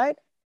sorry. What?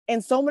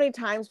 And so many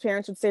times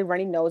parents would say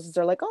runny noses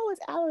are like, oh,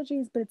 it's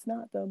allergies, but it's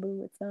not though,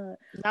 boo. It's not.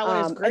 Not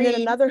when it's green. And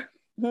then another,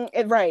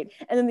 right.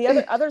 And then the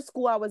other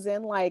school I was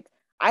in, like,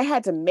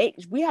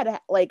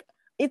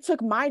 it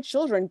took my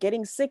children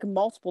getting sick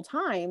multiple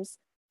times,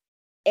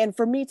 and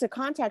for me to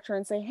contact her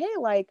and say, hey,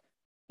 like,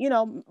 you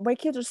know, my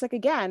kids are sick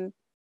again.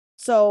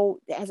 So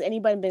has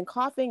anybody been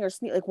coughing or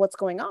sneezing? Like, what's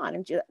going on?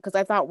 And because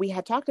I thought we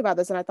had talked about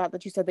this, and I thought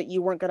that you said that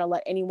you weren't going to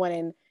let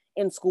anyone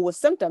in school with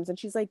symptoms. And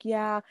she's like,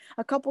 yeah,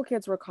 a couple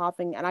kids were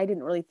coughing, and I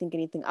didn't really think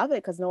anything of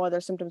it because no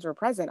other symptoms were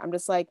present. I'm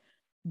just like,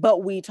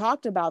 but we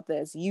talked about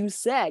this. You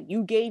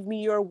gave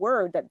me your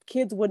word that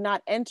kids would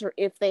not enter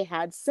if they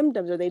had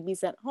symptoms or they'd be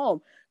sent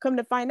home. Come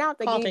to find out,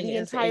 they gave the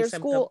entire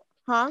school,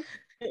 huh?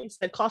 He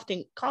said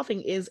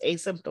coughing is a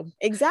symptom.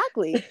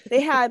 Exactly.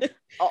 They had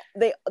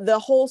the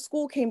whole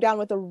school came down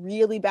with a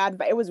really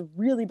bad, it was a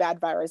really bad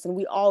virus, and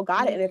we all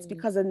got it. And it's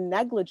because of the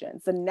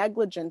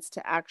negligence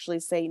to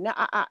actually say, no,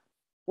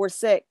 we're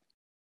sick,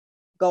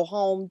 go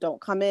home, don't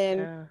come in.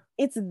 Yeah.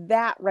 It's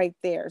that right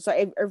there. So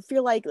I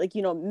feel like,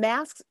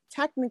 masks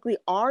technically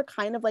are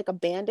kind of like a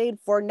Band-Aid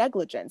for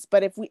negligence.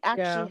 But if we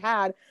actually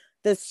had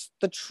the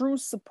true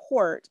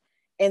support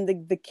and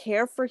the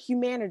care for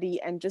humanity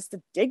and just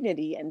the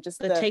dignity and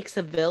just it takes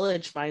a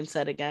village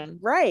mindset again.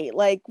 Right.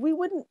 Like we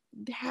wouldn't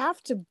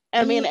have to.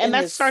 And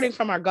that's starting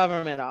from our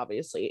government,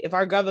 obviously. If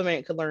our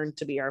government could learn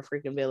to be our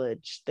freaking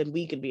village, then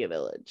we could be a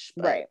village.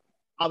 But right.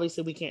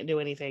 Obviously we can't do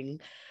anything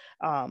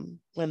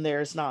when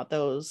there's not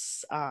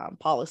those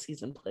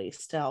policies in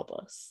place to help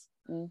us.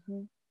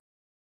 Mm-hmm.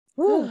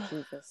 Ooh,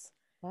 Jesus.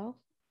 Well,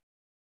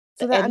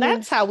 so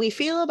that's how we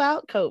feel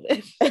about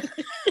COVID.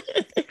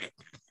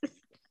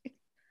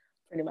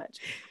 Pretty much.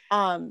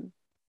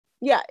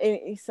 Yeah.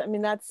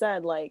 That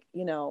said, like,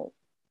 I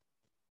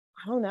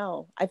don't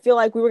know. I feel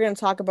like we were going to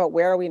talk about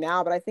where are we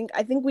now, but I think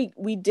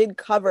we did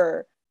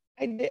cover.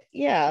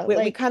 Yeah.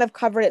 We kind of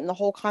covered it in the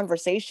whole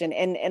conversation,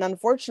 and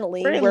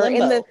unfortunately we've been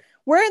in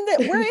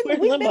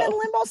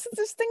limbo since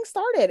this thing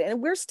started,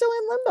 and we're still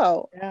in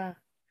limbo. Yeah.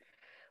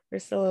 We're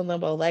still in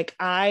limbo. Like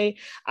I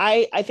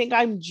think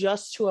I'm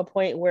just to a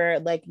point where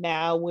like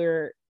now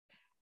we're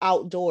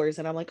outdoors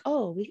and I'm like,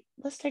 oh,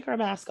 let's take our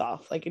mask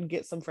off, like, and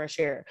get some fresh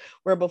air.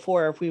 Where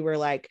before, if we're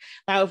like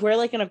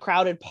in a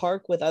crowded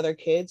park with other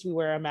kids, we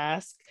wear a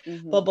mask.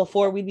 Mm-hmm. But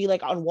before we'd be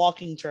like on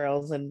walking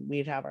trails and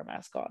we'd have our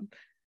mask on.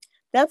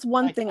 That's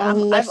one thing.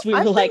 Unless we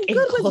were like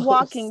good with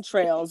walking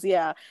trails,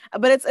 yeah.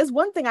 But it's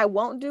one thing I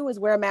won't do is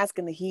wear a mask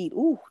in the heat.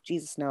 Ooh,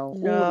 Jesus, no.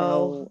 No. Ooh,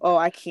 no. Oh,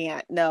 I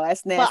can't. No,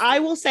 that's nasty. But I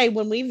will say,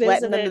 when we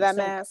visited under that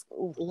mask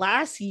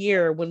last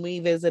year, when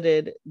we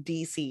visited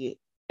DC,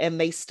 and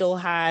they still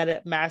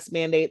had mask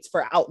mandates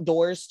for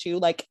outdoors too,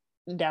 like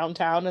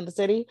downtown in the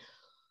city,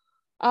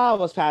 I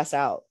almost passed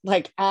out.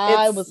 Like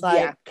I was like,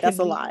 yeah, that's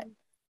a lot.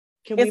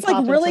 It's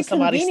like really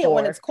convenient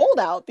when it's cold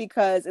out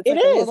because it's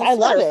I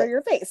love it for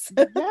your face.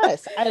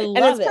 Yes, I love it.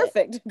 And it's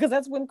perfect because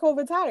that's when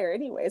COVID's higher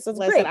anyway. So it's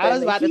great. I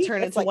was about to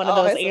turn into one of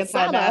those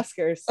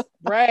anti-maskers.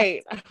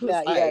 Right.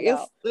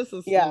 This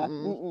is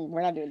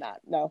we're not doing that.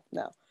 No.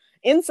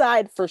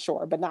 Inside for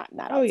sure, but not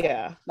outside. Oh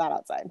yeah. Not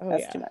outside.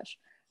 That's too much.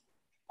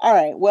 All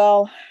right.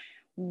 Well,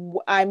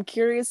 I'm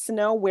curious to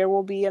know where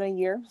we'll be in a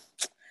year.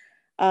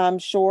 I'm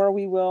sure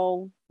we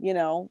will,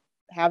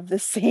 have the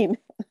same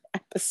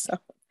episode.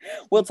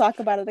 We'll talk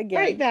about it again.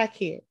 Right back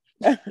here.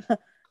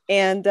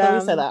 And we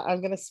said that I'm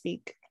gonna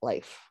speak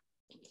life.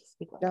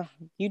 Yeah,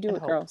 you do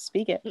it, girl.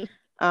 Speak it.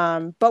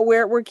 But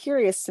we're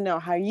curious to know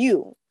how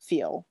you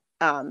feel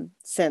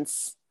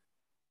since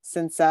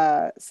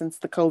the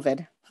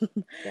COVID.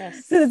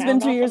 Yes. Since it's been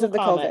 2 years of the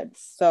COVID.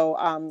 So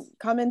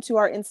come into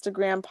our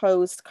Instagram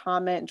post,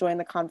 comment, join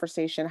the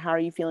conversation. How are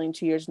you feeling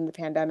 2 years in the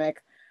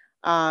pandemic?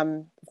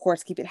 Of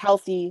course, keep it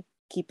healthy,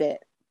 keep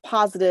it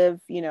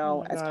positive,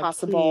 as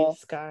possible,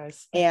 please,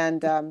 guys.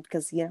 And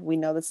because we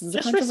know this is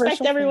just a controversial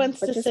respect everyone's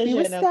thing, decision. Be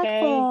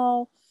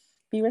respectful. Okay?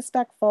 Be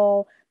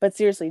respectful, but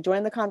seriously,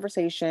 join the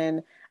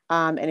conversation.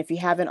 And if you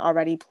haven't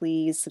already,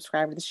 please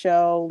subscribe to the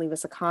show, leave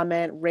us a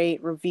comment,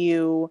 rate,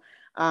 review,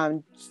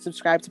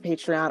 subscribe to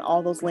Patreon.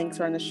 All those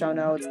links are in the show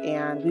notes,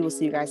 and we will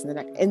see you guys in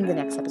the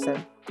next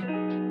episode.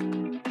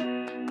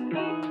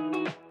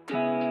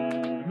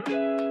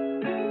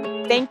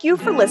 Thank you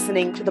for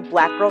listening to the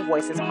Black Girl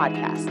Voices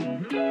podcast.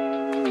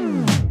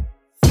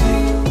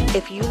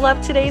 If you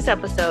loved today's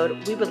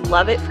episode, we would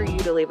love it for you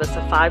to leave us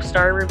a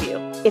 5-star review.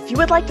 If you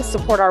would like to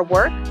support our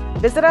work,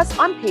 visit us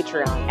on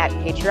Patreon at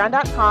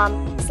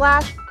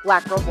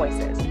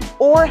patreon.com/blackgirlvoices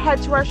or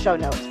head to our show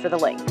notes for the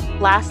link.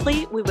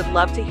 Lastly, we would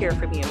love to hear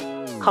from you.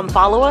 Come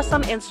follow us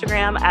on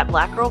Instagram at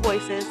Black Girl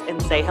Voices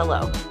and say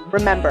hello.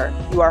 Remember,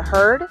 you are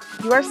heard,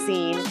 you are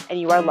seen,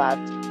 and you are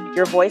loved.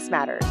 Your voice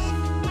matters.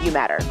 You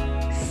matter.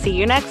 See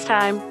you next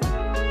time.